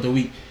middle of the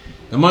week,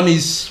 the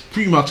money's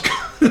pretty much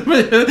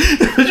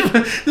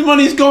the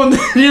money's gone.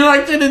 You're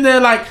like sitting there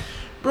like,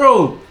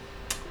 bro,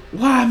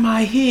 why am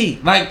I here?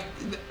 Like,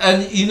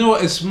 and you know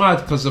what, it's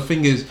mad because the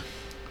thing is,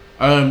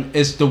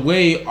 it's the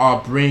way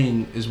our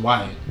brain is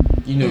wired.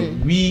 You know,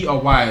 we are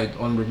wired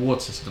on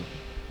reward system.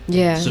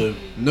 Yeah. So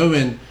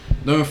knowing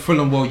full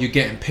and well you're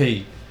getting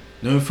paid,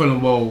 knowing full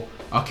and well,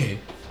 okay,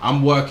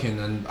 I'm working,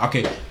 and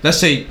okay, let's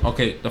say,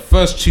 okay, the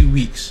first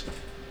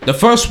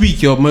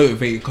week you're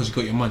motivated because you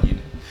got your money in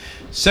it.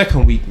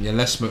 Second week you're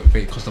less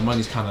motivated because the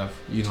money's kind of,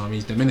 you know what I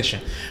mean,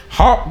 diminishing.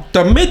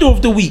 The middle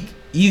of the week,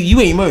 you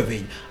ain't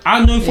motivated.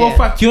 I know for a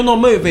fact you're not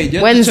motivated.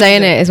 You're Wednesday,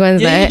 innit? It's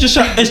Wednesday.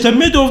 Yeah, it's the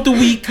middle of the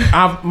week.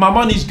 My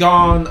money's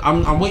gone.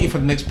 I'm waiting for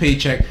the next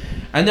paycheck,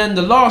 and then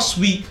the last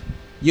week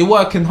you're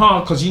working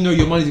hard because you know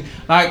your money's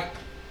like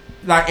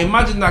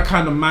imagine that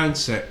kind of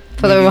mindset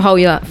For the whole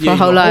life. For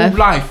whole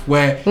life.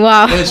 Where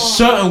Wow. there's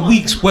certain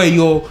weeks where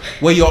your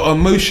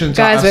emotions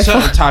Guys, are a we're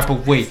certain type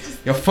of way.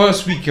 Your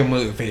first week you're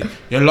motivated,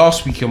 your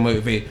last week you're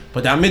motivated,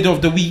 but that middle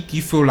of the week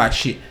you feel like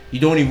shit. You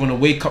don't even want to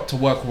wake up to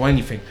work or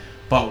anything.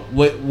 But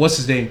what's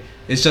his name?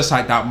 It's just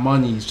like that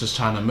money is just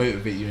trying to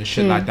motivate you and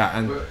shit like that.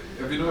 And But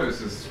have you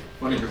noticed, it's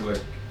funny because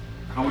like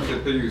how much they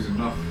pay you is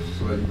enough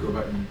so that you go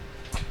back and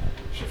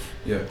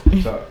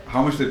so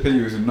how much they pay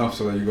you is enough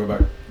so that you go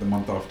back the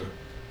month after.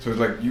 So it's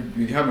like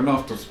you have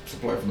enough to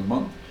supply for the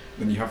month,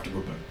 then you have to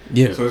go back.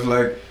 yeah, So it's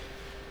like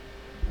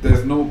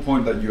there's no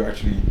point that you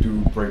actually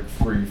do break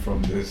free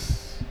from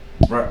this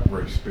rat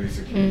race,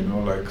 basically. You know,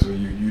 like, so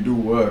you do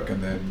work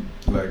and then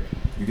like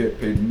you get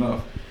paid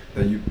enough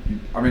that you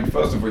I mean,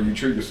 first of all, you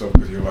treat yourself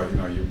because you're like, you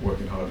know, you're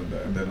working hard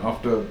and then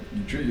after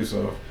you treat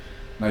yourself,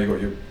 now you got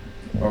your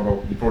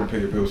well, you probably pay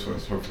your bills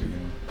first, hopefully, you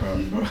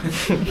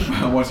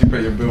know. Once you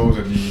pay your bills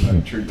and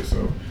you treat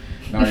yourself,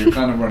 now you're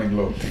kind of running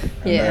low.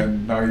 And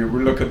then now you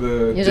look at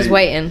the You're just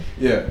waiting.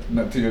 Yeah,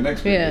 to your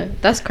next week. Yeah,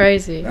 that's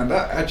crazy. And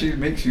that actually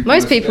makes you...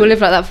 Most people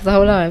live like that for the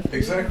whole life.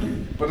 Exactly.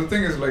 But the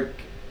thing is, like,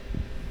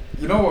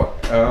 you know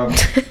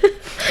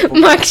what?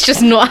 Mike's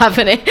just not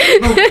having it.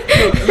 No,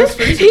 let's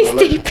face it. He's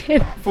Like, deep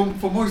in.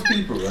 for most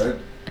people, right?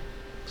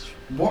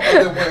 What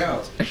are their way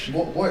out?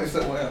 What is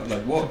their way out?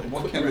 Like,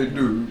 what can they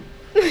do?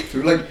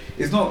 To, like,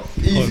 it's not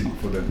easy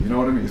for them. You know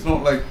what I mean? It's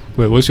not like...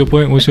 Wait, what's your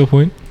point?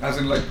 As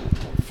in, like,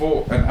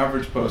 for an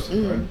average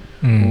person, right,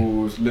 Mm.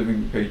 who's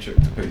living paycheck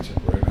to paycheck,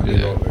 right, and they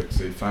Yeah. got, like,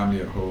 say, family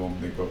at home,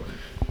 they got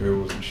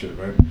bills and shit,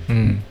 right?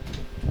 Mm.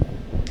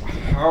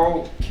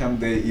 How can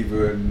they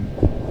even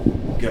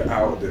get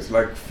out of this?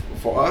 Like,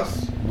 for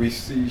us, we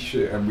see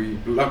shit, and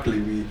luckily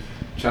we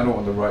channel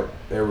on the right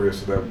area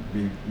so that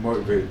we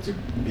motivated to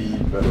be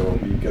better, or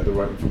we get the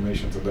right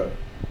information so that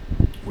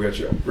we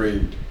actually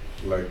upgrade,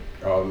 like,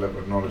 our level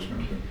of knowledge and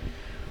everything.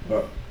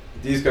 But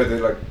these guys,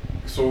 they're like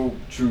so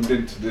tuned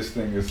into this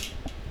thing,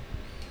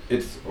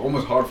 it's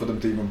almost hard for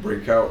them to even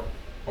break out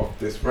of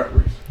this rat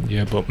race.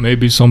 Yeah, but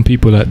maybe some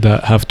people like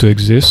that have to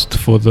exist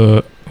for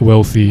the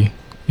wealthy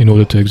in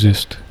order to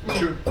exist.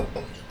 True.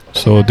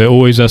 So there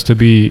always has to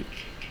be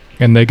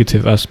a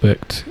negative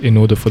aspect in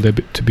order for there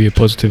to be a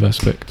positive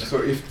aspect.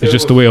 So if It's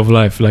just the way of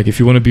life. Like,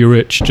 if you want to be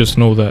rich, just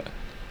know that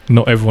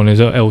not everyone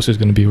else is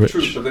going to be rich.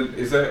 True, but then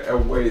is there a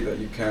way that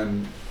you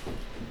can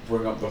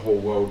bring up the whole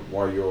world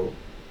while you're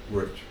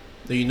rich?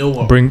 you know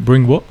what?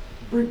 Bring what?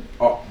 bring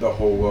up the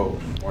whole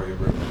world while you're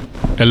broke?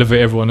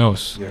 Elevate everyone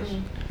else. Yes.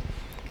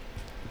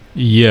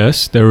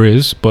 Yes, there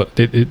is, but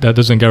that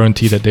doesn't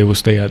guarantee that they will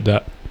stay at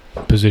that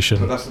So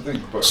position. that's the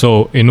thing. But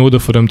So in order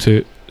for them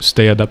to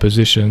stay at that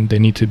position, they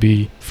need to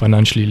be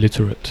financially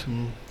literate.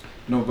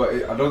 no, but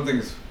I don't think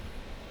it's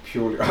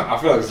purely. I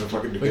feel like it's a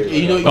fucking debate.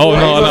 You know, right Oh,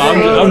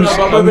 now. I'm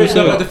just-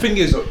 but the thing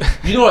is,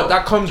 you know what?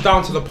 That comes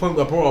down to the point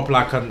we brought up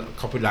like a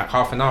couple, like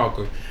half an hour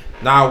ago.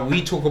 Now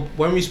we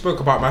when we spoke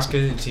about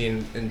masculinity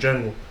in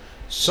general.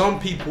 Some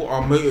people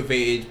are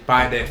motivated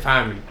by their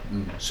family.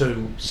 So,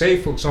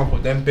 say for example,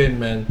 them bin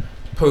men,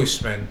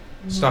 postmen,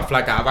 stuff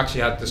like that. I've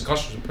actually had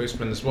discussions with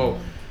postmen as well.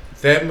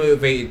 They're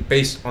motivated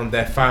based on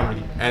their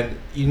family, and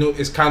you know,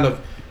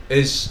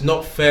 it's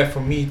not fair for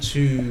me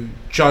to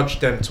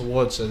judge them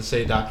towards and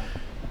say that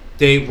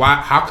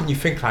how can you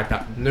think like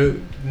that? No,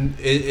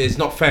 it's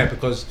not fair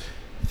because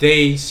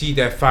they see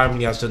their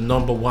family as the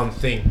number one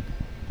thing,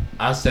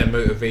 as their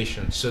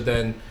motivation. So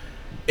then,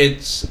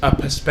 it's a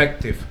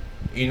perspective.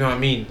 You know what I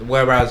mean?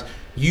 Whereas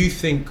you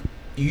think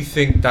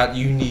that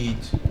you need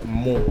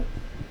more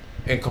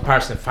in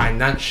comparison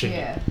financially.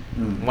 Yeah.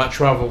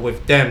 Much rather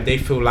with them, they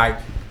feel like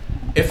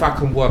if I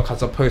can work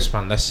as a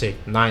postman, let's say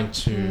 9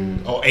 to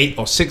or 8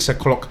 or 6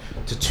 o'clock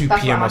to 2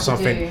 That's p.m. what I or have to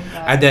something, do,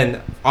 like- and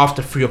then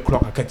after 3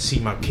 o'clock I get to see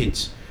my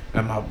kids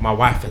and my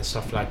wife and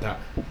stuff like that.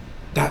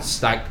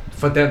 That's like,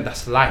 for them,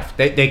 that's life.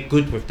 They're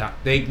good with that.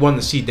 They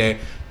want to see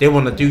they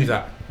want to do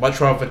that.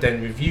 Much rather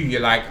than with you,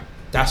 you're like,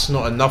 that's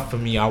not enough for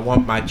me. I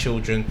want my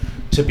children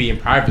to be in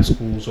private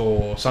schools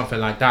or something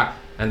like that,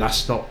 and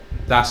that's not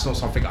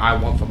something I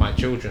want for my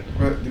children.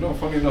 Well, you know,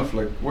 funny enough,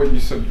 like what you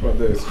said right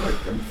there is like,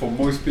 for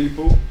most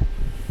people,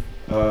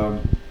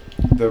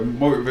 the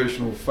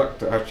motivational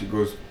factor actually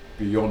goes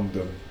beyond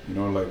them. You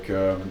know, like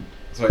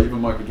it's like even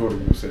Michael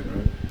Jordan, you were saying,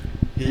 right?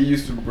 He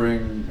used to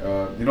bring,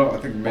 you know, I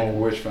think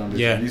Make-A-Wish Foundation.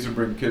 Yeah. He used to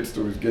bring kids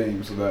to his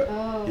game so that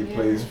he yeah.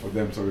 plays for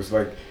them. So it's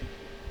like,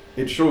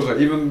 it shows that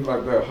even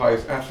like the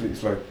highest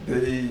athletes, like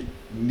they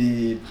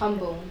need,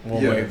 Humble.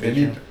 More they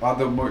motivation. need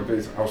other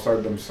motivators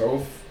outside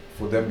themselves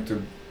for them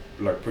to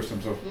like push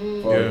themselves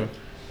Mm. forward. Yeah.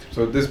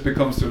 So this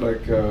becomes to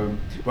like,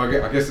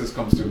 well, I guess this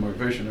comes to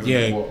motivation, isn't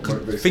it? Yeah, What 'cause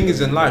motivates the thing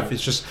is in them. life,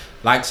 it's just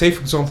like, say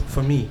for example,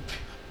 for me,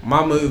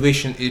 my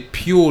motivation is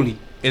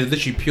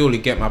literally purely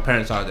get my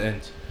parents out of the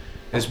end.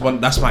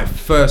 That's my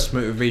first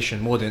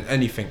motivation more than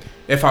anything.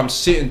 If I'm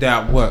sitting there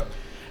at work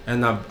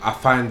and I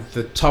find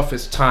the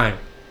toughest time,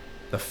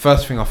 the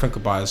first thing I think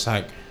about is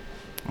like,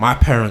 my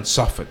parents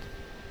suffered.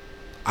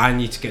 I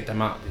need to get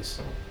them out of this.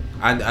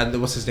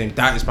 And what's his name?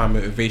 That is my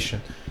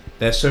motivation.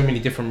 There's so many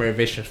different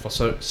motivations for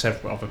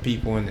several other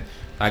people, and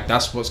like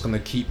that's what's gonna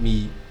keep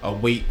me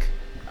awake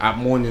at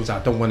mornings. I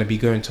don't want to be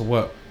going to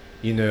work,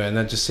 you know, and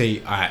then just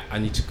say I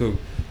need to go,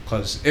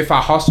 because if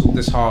I hustle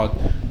this hard,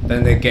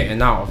 then they're getting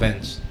out of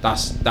ends.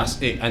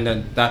 That's it. And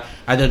then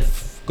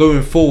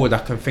going forward, I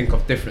can think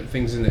of different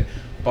things in it.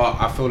 But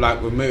I feel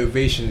like with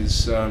motivation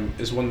is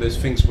one of those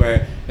things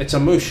where it's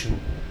emotional.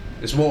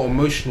 It's more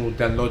emotional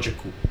than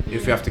logical,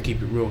 if you have to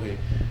keep it real here.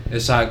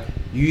 It's like,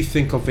 you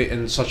think of it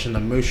in such an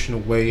emotional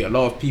way. A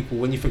lot of people,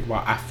 when you think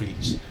about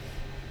athletes,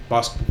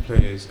 basketball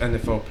players,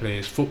 NFL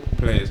players, football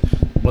players,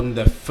 one of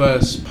their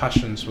first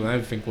passions for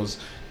everything was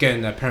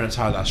getting their parents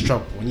out of that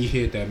struggle. When you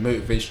hear their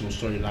motivational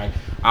story, like,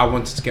 I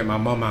wanted to get my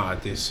mum out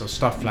of this, or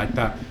stuff like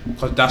that,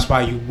 because that's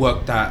why you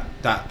work that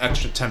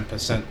extra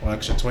 10% or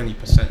extra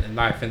 20% in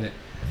life, innit?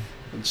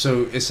 And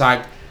so it's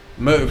like,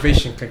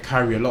 motivation can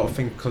carry a lot of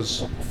things,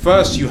 because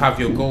first you have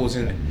your goals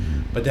in it,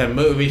 but then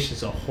motivation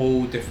is a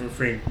whole different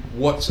thing.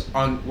 What's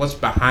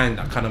behind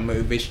that kind of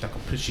motivation that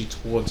can push you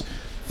towards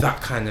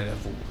that kind of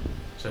level?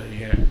 So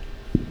yeah,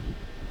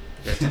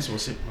 that's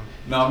what's it, man.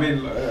 No, I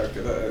mean,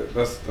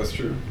 that's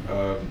true.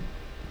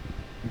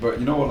 But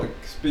you know what? Like,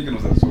 speaking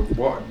of that, so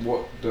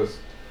what does,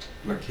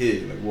 like,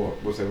 here, like,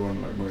 what's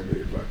everyone like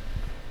motivated by?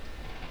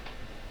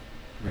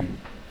 I mean,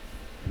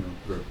 you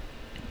know,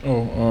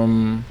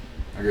 Oh,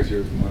 I guess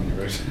yours is money,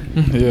 right?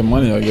 yeah,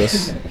 money, I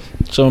guess.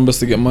 Try my best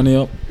to get money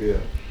up. Yeah.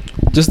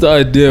 Just the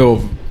idea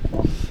of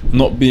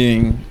not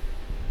being,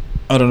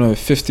 I don't know,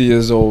 50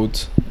 years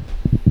old,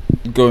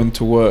 going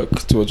to work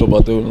to a job I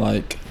don't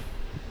like,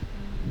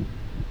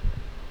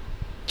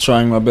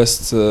 trying my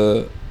best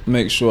to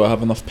make sure I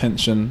have enough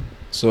pension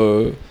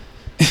so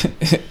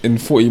in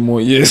 40 more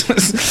years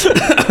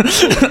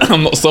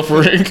I'm not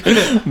suffering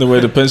the way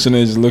the pension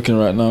age is looking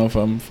right now. If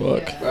I'm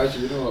fuck. Yeah. But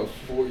actually, you know what?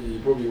 40, you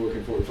probably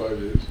working 45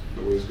 years.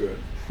 The way it's going.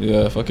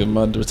 Yeah, fucking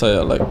mad. Retire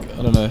at like,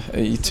 I don't know,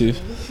 82. This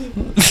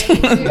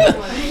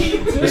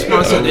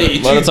man said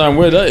 82. By the time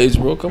we're that age,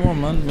 bro, come on,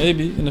 man.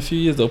 Maybe in a few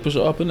years they'll push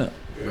it up, innit?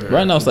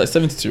 Right now it's like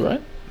 72,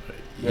 right?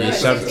 Yeah,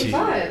 70.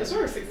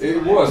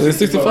 It was. Is it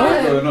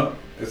 65? Going up.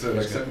 It's at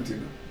like 70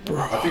 now.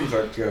 I think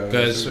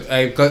it's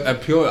like.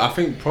 Because I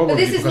think probably But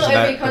this is because not of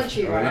every that.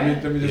 country, Let right? me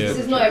just. Yeah. This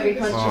is not every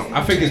country.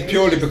 I think it's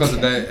purely because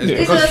of that.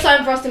 This is the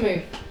time for us to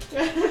move.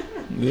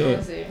 Yeah.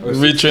 Honestly.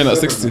 Retrain at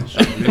 60.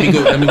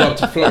 Let me go up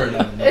to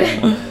Florida.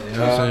 You know what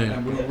I'm saying?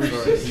 And we'll reach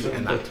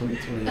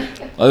 2020.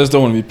 I just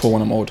don't want to be poor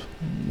when I'm old.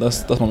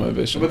 That's my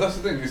motivation. But that's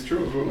the thing. It's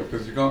true as well,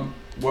 because you can't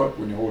work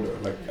when you're older,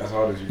 like as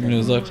hard as you can. Yeah,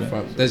 exactly.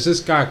 But there's this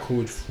guy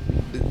called,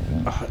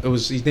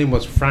 his name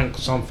was Frank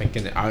something,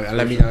 innit?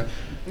 Let me know.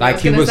 Like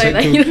he was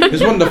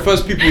one of the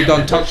first people who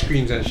done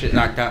touchscreens and shit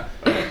like that.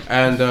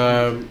 And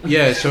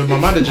so my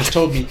mother just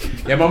told me,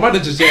 it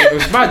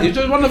was mad. He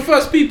was one of the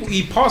first people.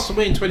 He passed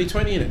away in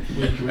 2020,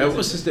 innit?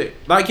 What's his name?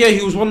 Like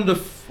he was one of the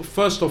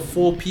first of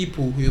 4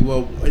 people who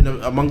were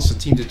amongst the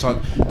team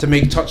to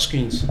make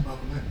touchscreens.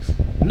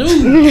 No.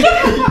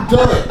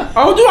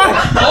 Oh, do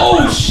I?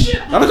 Oh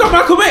shit! I got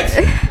Malcolm X.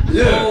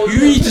 Yeah. You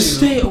need to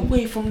stay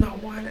away from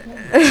that one.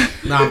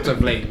 Nah, I'm to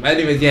blame.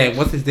 Anyways, yeah.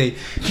 What's his name?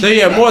 So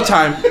yeah, more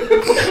time.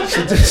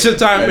 Some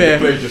time here.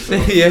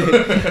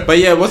 Yeah. But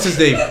yeah, what's his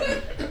name?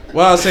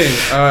 What I was saying.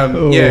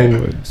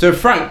 Yeah. So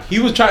Frank, he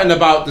was chatting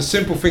about the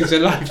simple things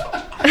in life,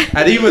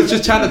 and he was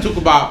just trying to talk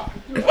about.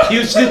 He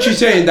was literally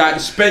saying that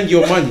spend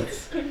your money.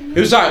 It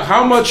was like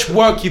how much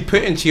work you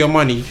put into your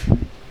money.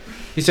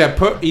 He said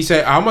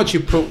how much work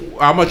you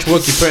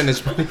put in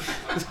this money.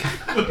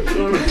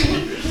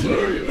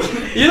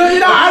 You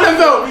know, Alan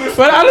felt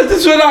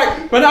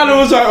when Alan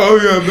was like, oh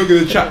yeah, I'm not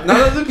gonna chat.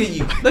 Now look at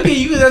you,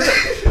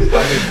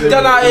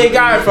 done out here,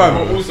 guy,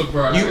 fam.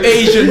 You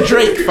Asian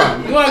Drake,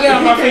 fam. You wanna get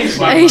out of my face,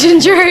 fam? Asian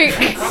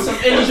Drake. Some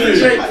Asian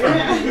Drake,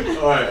 fam.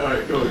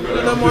 Alright, go.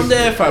 Them on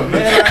there, fam.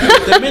 They're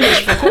like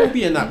diminished for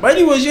Kobe and that. But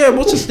anyways, yeah,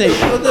 what's his name?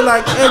 They're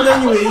like,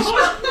 anyways, you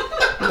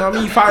know what I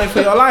mean, fighting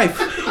for your life.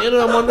 You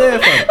know I'm on there,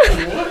 fam.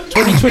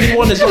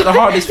 2021 is not the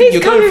hardest thing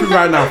you're going through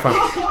right now, fam.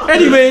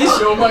 Anyways,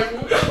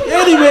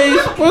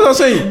 what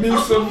was I saying? Need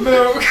some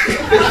milk.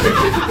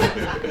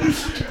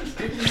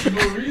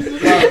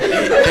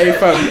 Hey,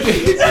 fam.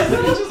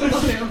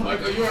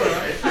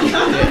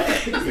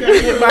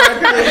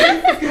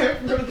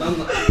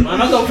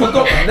 Man, I don't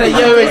forgot.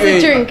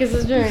 It's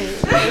a drink.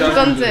 You've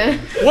gone to.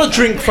 What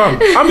drink, fam?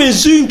 I'm in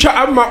Zoom chat.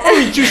 I'm my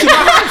orange juice in my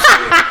house.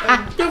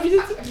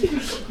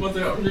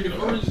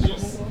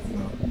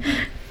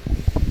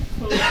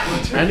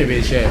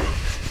 Anyways, yeah.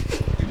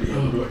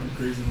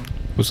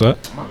 What's that?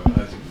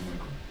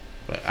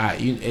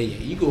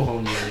 You go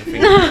home and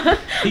your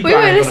thing. We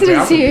were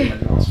listening to you.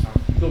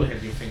 Go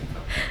ahead, your thing.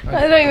 I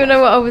don't even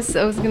know what I was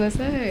gonna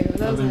say.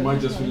 I think Mike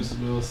just finished the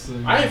meal.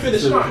 I ain't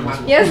finished mine,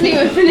 man. He hasn't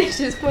even finished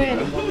his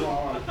point.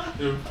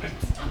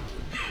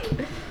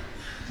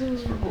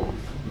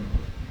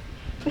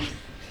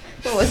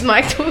 What was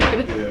Mike talking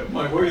about? Yeah,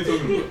 Mike, what are you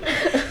talking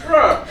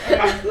about?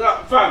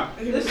 Bruh, fam.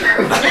 Is it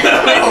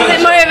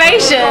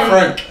motivation?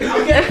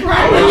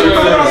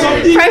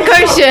 Frank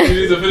Ocean.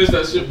 You need to finish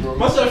that shit, bro.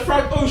 What's that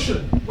Frank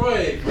Ocean? Bro,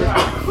 where's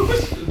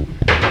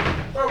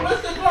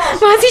the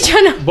glass? Why's he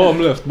trying to? Bottom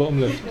left. Bottom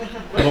left.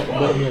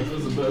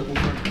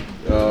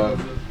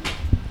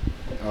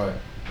 Alright.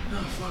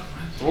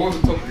 So what was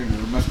the topic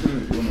again?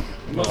 Masculinity, wasn't it?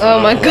 Oh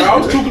my I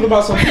god. was talking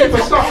about some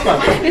different stuff,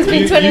 man. It's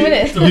been 20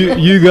 minutes.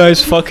 You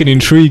guys fucking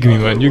intrigue me,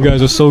 man. You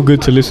guys are so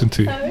good to listen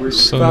to.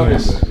 So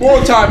nice.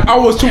 One time, I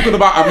was talking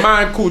about a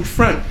man called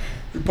Frank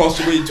who passed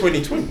away in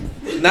 2020.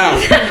 Now,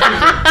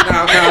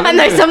 I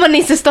know someone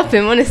needs to stop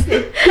him,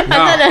 honestly.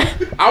 I don't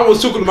know. I was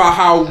talking about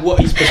what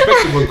his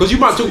perspective was, because you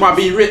might talk about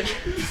being rich.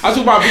 I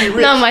talk about being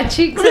rich. No, my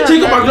cheeks Let me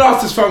take off my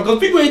glasses, fam, because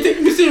people ain't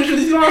taking me serious with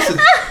these glasses.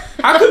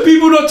 How can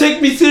people not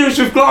take me serious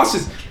with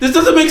glasses? This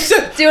doesn't make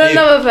sense. Do you want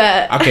another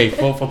bet? Okay,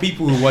 for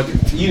people who want,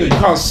 you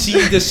can't see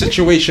this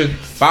situation,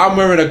 but I'm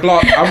wearing a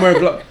glass.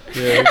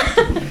 Yeah.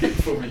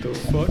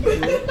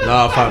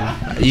 Nah, fam.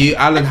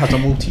 Alan has a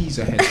Maltese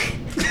ahead.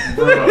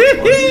 Where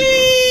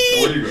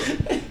do you go?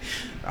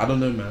 I don't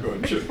know, man. Go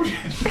on, chip.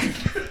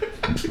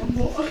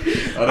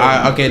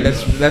 Okay,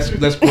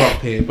 let's grow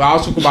up here. But I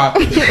was talking about.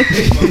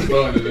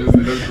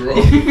 Let's grow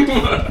up.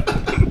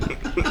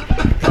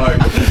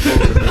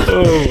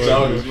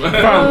 Childish, man.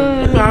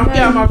 Fam, I'm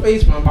getting out my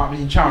face, man, about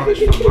being childish,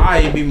 fam. I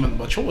ain't been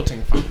mature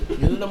thing, fam. You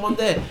know them on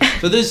there.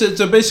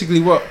 So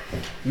basically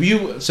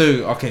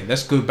okay,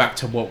 let's go back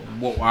to what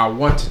I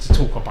wanted to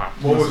talk about.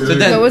 What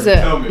was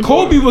it?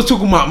 Kobe was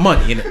talking about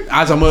money, innit,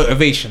 as a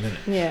motivation, innit?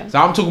 Yeah. So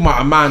I'm talking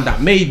about a man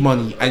that made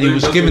money and he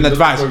was giving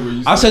advice.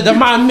 I said the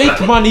man made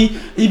money,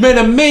 he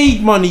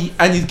made money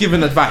and he's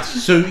giving advice.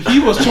 So he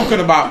was talking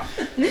about,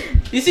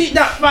 you see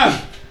that, fam?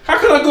 How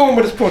can I go on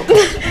with this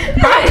podcast?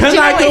 How can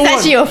I go It's on?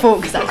 actually your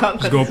fault because I can't.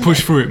 Just gotta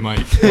push through it,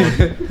 mate. You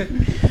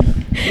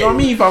know what I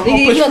mean? If I'm gonna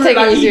He's push not through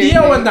taking like you seriously.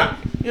 EDL and that.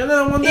 You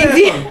know what I'm there,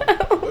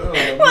 EDL.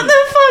 fam. What the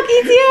fuck,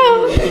 ETL?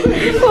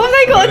 What have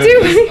they got to do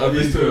with it? I'm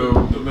used to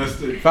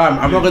domestic. Fam,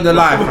 I'm not gonna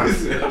lie, fam.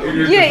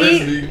 Yeah,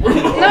 no,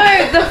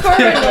 the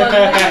foreign one.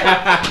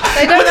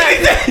 They don't know.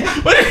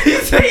 What did he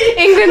say?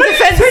 England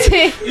defence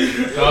team.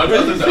 No,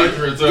 that's the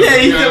accurate term. Yeah,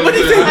 he said, what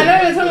did he say? I know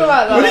what you're talking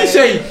about. What did he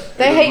say?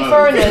 They hate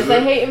foreigners.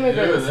 They hate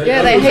immigrants.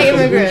 Yeah, they hate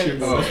immigrants.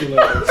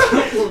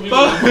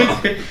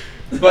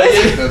 But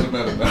It doesn't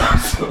matter now.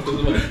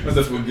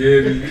 That's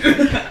spaghetti.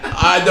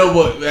 I know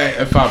what,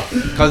 fam,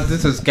 because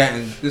this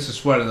is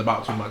swirling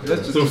about too much.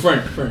 So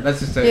Frank. Let's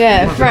just say.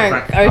 Yeah,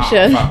 Frank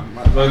Ocean.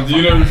 Man, do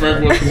you know who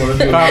Frank was? Come on, let's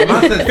go. Fam,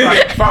 I said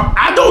Frank, fam,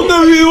 I don't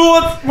know who he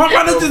was. My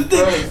brother just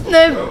did.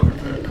 No,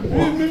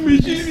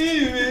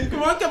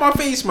 Come on, don't get my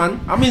face, man.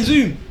 I'm in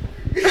Zoom.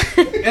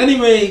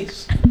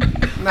 Anyways,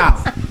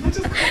 now,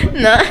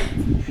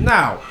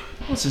 No.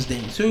 what's his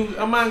name? So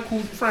a man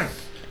called Frank.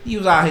 He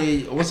was out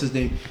here. What's his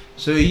name?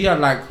 So he had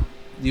like,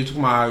 you talking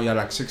about how he had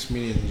like 6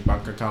 million in his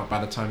bank account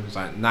by the time he was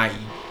like 90.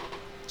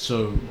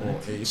 So or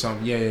 80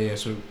 something. Yeah.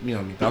 So you know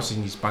what I mean, that's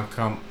in his bank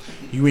account.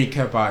 He really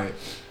cared about it.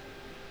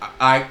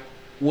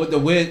 What the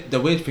weird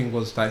thing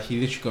was that he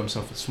literally got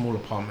himself a small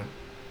apartment.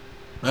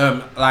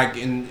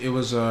 It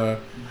was a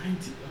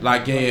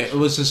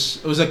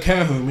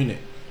care home, innit?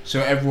 So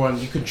everyone,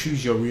 you can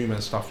choose your room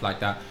and stuff like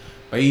that.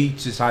 But he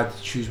decided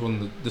to choose one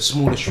of the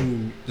smallest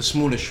room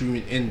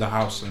in the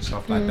house and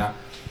stuff like that.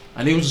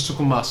 And he was just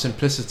talking about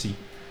simplicity,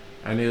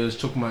 and he was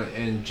talking about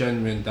in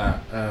genuine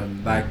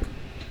that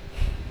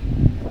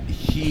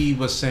he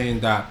was saying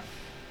that,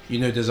 you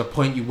know, there's a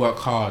point you work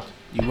hard,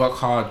 you know, like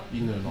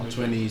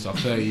 20s or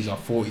 30s or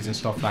 40s and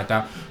stuff like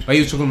that. But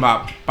he was talking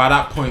about by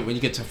that point when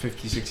you get to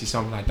 50, 60,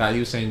 something like that, he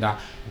was saying that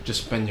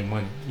just spend your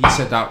money. He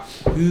said that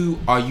who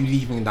are you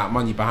leaving that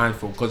money behind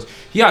for? Because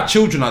he had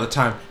children at the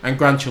time and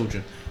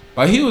grandchildren.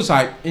 But he was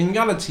like, in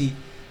reality,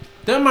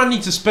 them man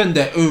need to spend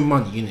their own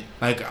money, innit?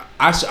 Like,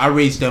 I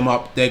raised them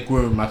up, they're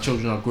grown, my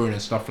children are grown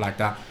and stuff like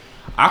that.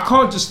 I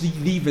can't just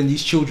leaving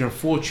these children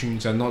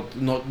fortunes and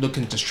not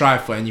looking to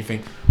strive for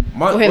anything.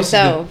 For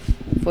himself.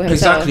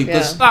 Exactly. Yeah.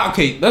 Because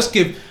okay, let's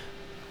give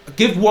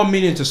 1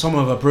 million to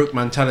someone with a broke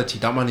mentality.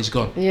 That money's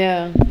gone.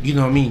 Yeah. You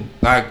know what I mean?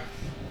 Like,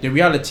 the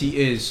reality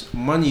is,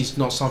 money is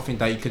not something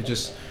that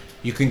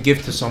you can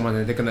give to someone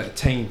and they're gonna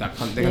attain that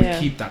kind. They're gonna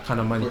keep that kind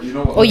of money. But you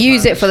know what Or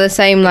use it for the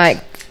same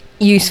like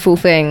useful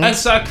things.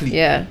 Exactly.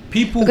 Yeah.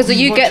 People Because who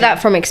you want get to-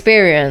 that from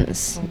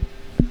experience.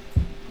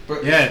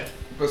 But Yeah.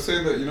 But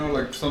say that, you know,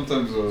 like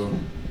sometimes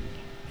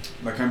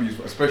that can be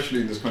useful,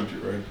 especially in this country,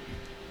 right?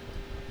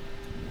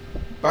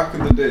 Back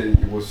in the day,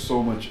 it was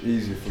so much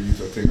easier for you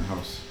to attain a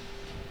house.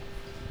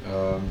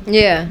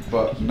 Yeah.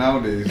 But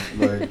nowadays,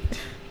 like,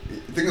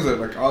 the thing is that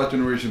like our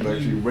generation is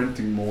actually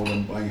renting more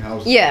than buying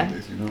houses. Yeah.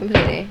 Nowadays, you know.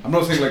 Completely. I'm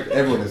not saying like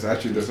everyone is.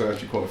 Actually, there's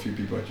actually quite a few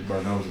people actually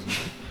buying houses.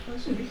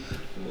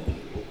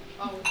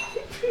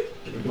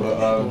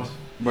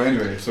 But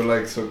anyway,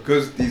 so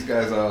because these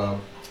guys are.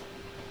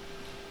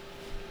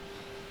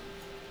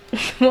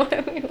 Why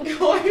are we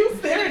Why are you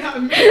staring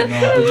at me? No,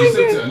 but you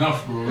said it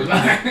enough, bro.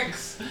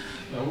 Relax.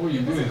 Like, what are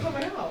you doing?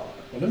 Coming out.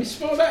 Well, let me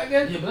spell that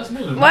again. Yeah, but that's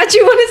more than Why do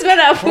you want to spell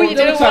out Bro, before you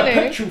didn't want to?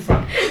 petrol,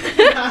 fam.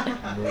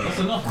 That's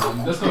enough,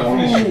 man. That's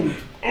gonna finish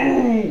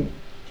you.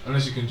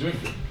 Unless you can drink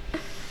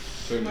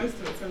it. Most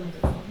of it's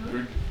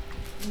in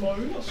No,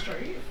 not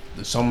straight.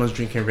 Someone's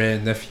drinking Rare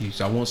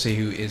Nephews. I won't say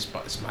who it is,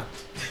 but it's mad.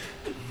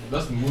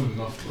 That's more than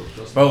enough, bro.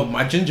 Trust me. Bro,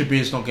 my ginger beer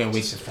is not getting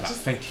wasted for that.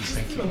 Just- Thank you.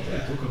 What are you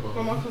talking When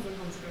about? my cousin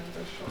comes again,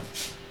 go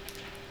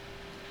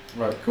shot.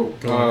 Right. Cool.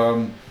 Go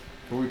on.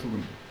 What are we talking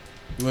about?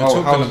 We were Oh,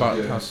 talking houses, about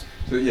yeah. house.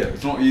 So yeah,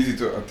 it's not easy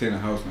to obtain a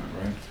house now,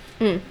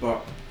 right?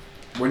 But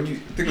when you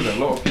think of that, a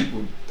lot of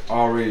people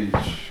our age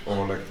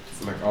or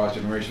like our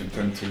generation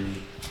tend to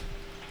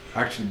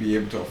actually be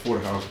able to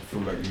afford a house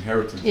through like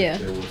inheritance. Yeah.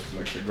 If there was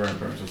like their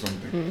grandparents or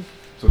something.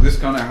 So this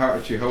kind of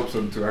actually helps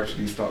them to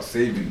actually start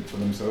saving for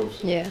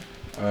themselves. Yeah.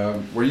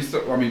 When you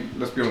start, I mean,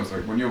 let's be honest.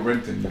 Like when you're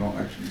renting, you're not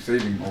actually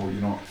saving, or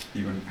you're not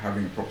even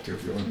having a property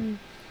of your own.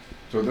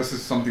 So this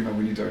is something that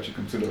we need to actually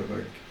consider.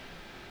 Like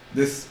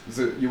this,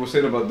 you were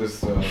saying about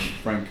this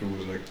Frank, who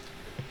was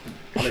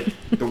like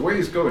the way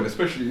it's going,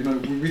 especially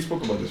we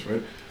spoke about this,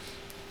 right?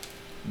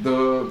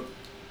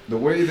 The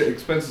way the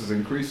expenses are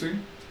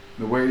increasing,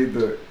 the way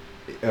the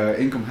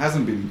income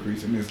hasn't been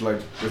increasing is like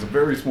there's a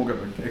very small gap.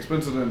 Like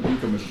expenses and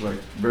income is like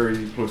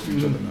very close to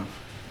each other now.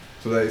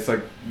 So that it's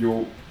like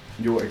your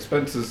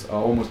expenses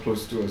are almost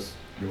close to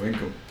your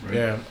income, right?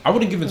 Yeah, I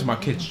wouldn't give it to my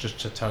kids, just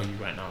to tell you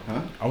right now.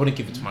 Huh? I wouldn't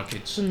give it to my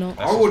kids. No.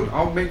 That's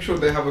I'll make sure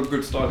they have a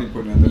good starting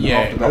point, and then Yeah,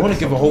 after that I wouldn't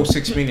they give a start whole to-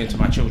 6 million to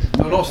my children.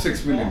 No, not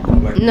 6 million.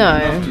 But like No.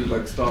 you have to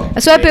like start.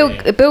 That's why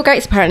Yeah. Bill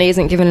Gates apparently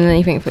isn't giving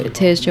anything to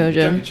his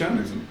children. Jackie Chan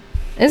isn't.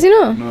 Is he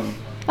not? No.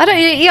 I don't.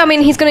 Yeah, I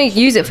mean, he's going to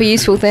use it for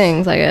useful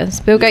things, I guess.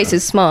 Bill Gates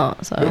is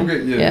smart, so Bill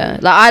Gates, yeah. yeah.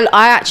 Like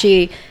I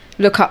actually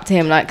look up to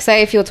him. Like,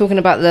 say if you're talking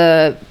about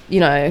the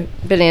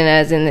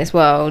billionaires in this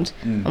world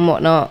and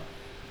whatnot,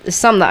 there's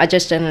some that I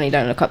just generally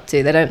don't look up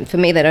to. They don't. For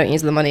me, they don't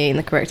use the money in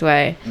the correct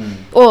way,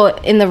 or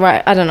in the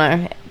right. I don't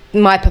know,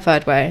 my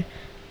preferred way.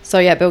 So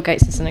yeah, Bill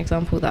Gates is an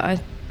example that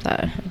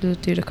I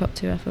do look up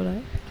to. I feel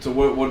like. So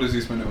what does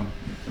he spend it on?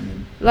 I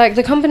mean, Like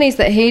the companies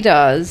that he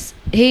does,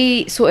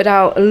 he sorted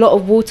out a lot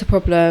of water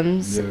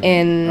problems Yeah,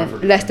 in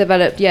Africa. less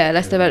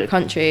developed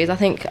countries. I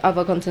think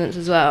other continents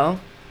as well.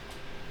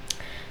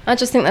 I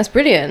just think that's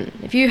brilliant.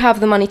 If you have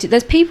the money to,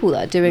 there's people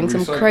that are doing the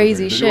some recycle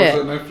crazy thing. shit.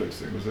 Was that Netflix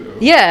thing? Was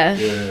it? Yeah.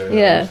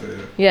 Yeah.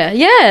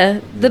 Yeah,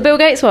 the Yeah. Bill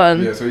Gates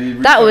one. Yeah, so he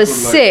That was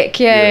recycled, like- sick.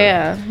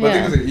 Yeah. But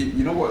the thing is,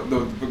 you know what? The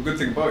good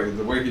thing about it,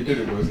 the way he did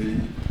it was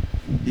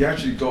he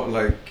actually got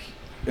like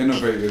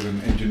innovators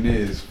and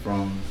engineers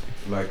from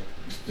like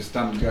just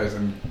standard guys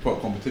and put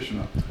a competition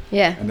up.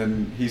 Yeah. And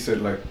then he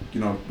said like,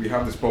 we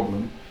have this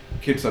problem.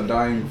 kids are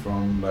dying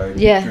from like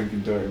Yeah.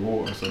 drinking dirty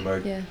water. So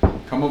like, Yeah,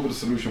 come up with a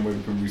solution where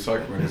we can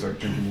recycle and it's like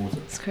drinking water.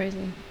 it's crazy.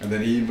 And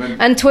then he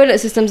invented. And toilet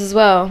systems as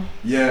well,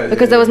 Yeah.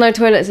 because there was no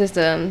toilet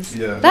systems.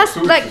 Yeah. That's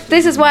sewage like, system.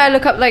 this is why I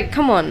look up, like,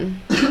 come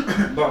on.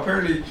 But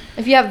apparently,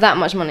 If you have that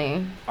much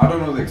money. I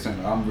don't know the extent.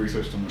 I haven't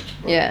researched too much.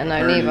 But Yeah, no,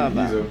 apparently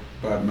neither, He's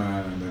a bad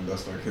man, and then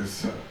that's like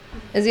his.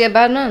 Is he a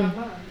bad man?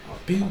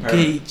 Bill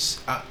Apparently. Gates.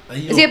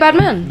 Is he a bad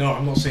man? No,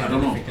 I'm not saying I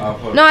don't know. anything. I've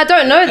heard. No, I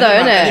don't know though,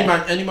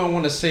 innit? Anyone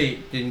want to say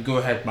it, then go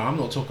ahead. But I'm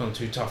not talking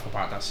too tough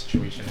about that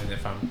situation in their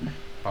family.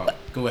 But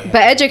go ahead.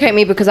 But educate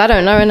me because I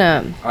don't know,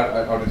 innit?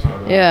 I honestly, I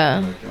don't know.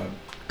 Yeah. Like,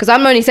 Because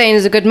I'm only saying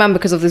he's a good man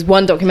because of this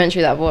one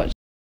documentary that I've watched.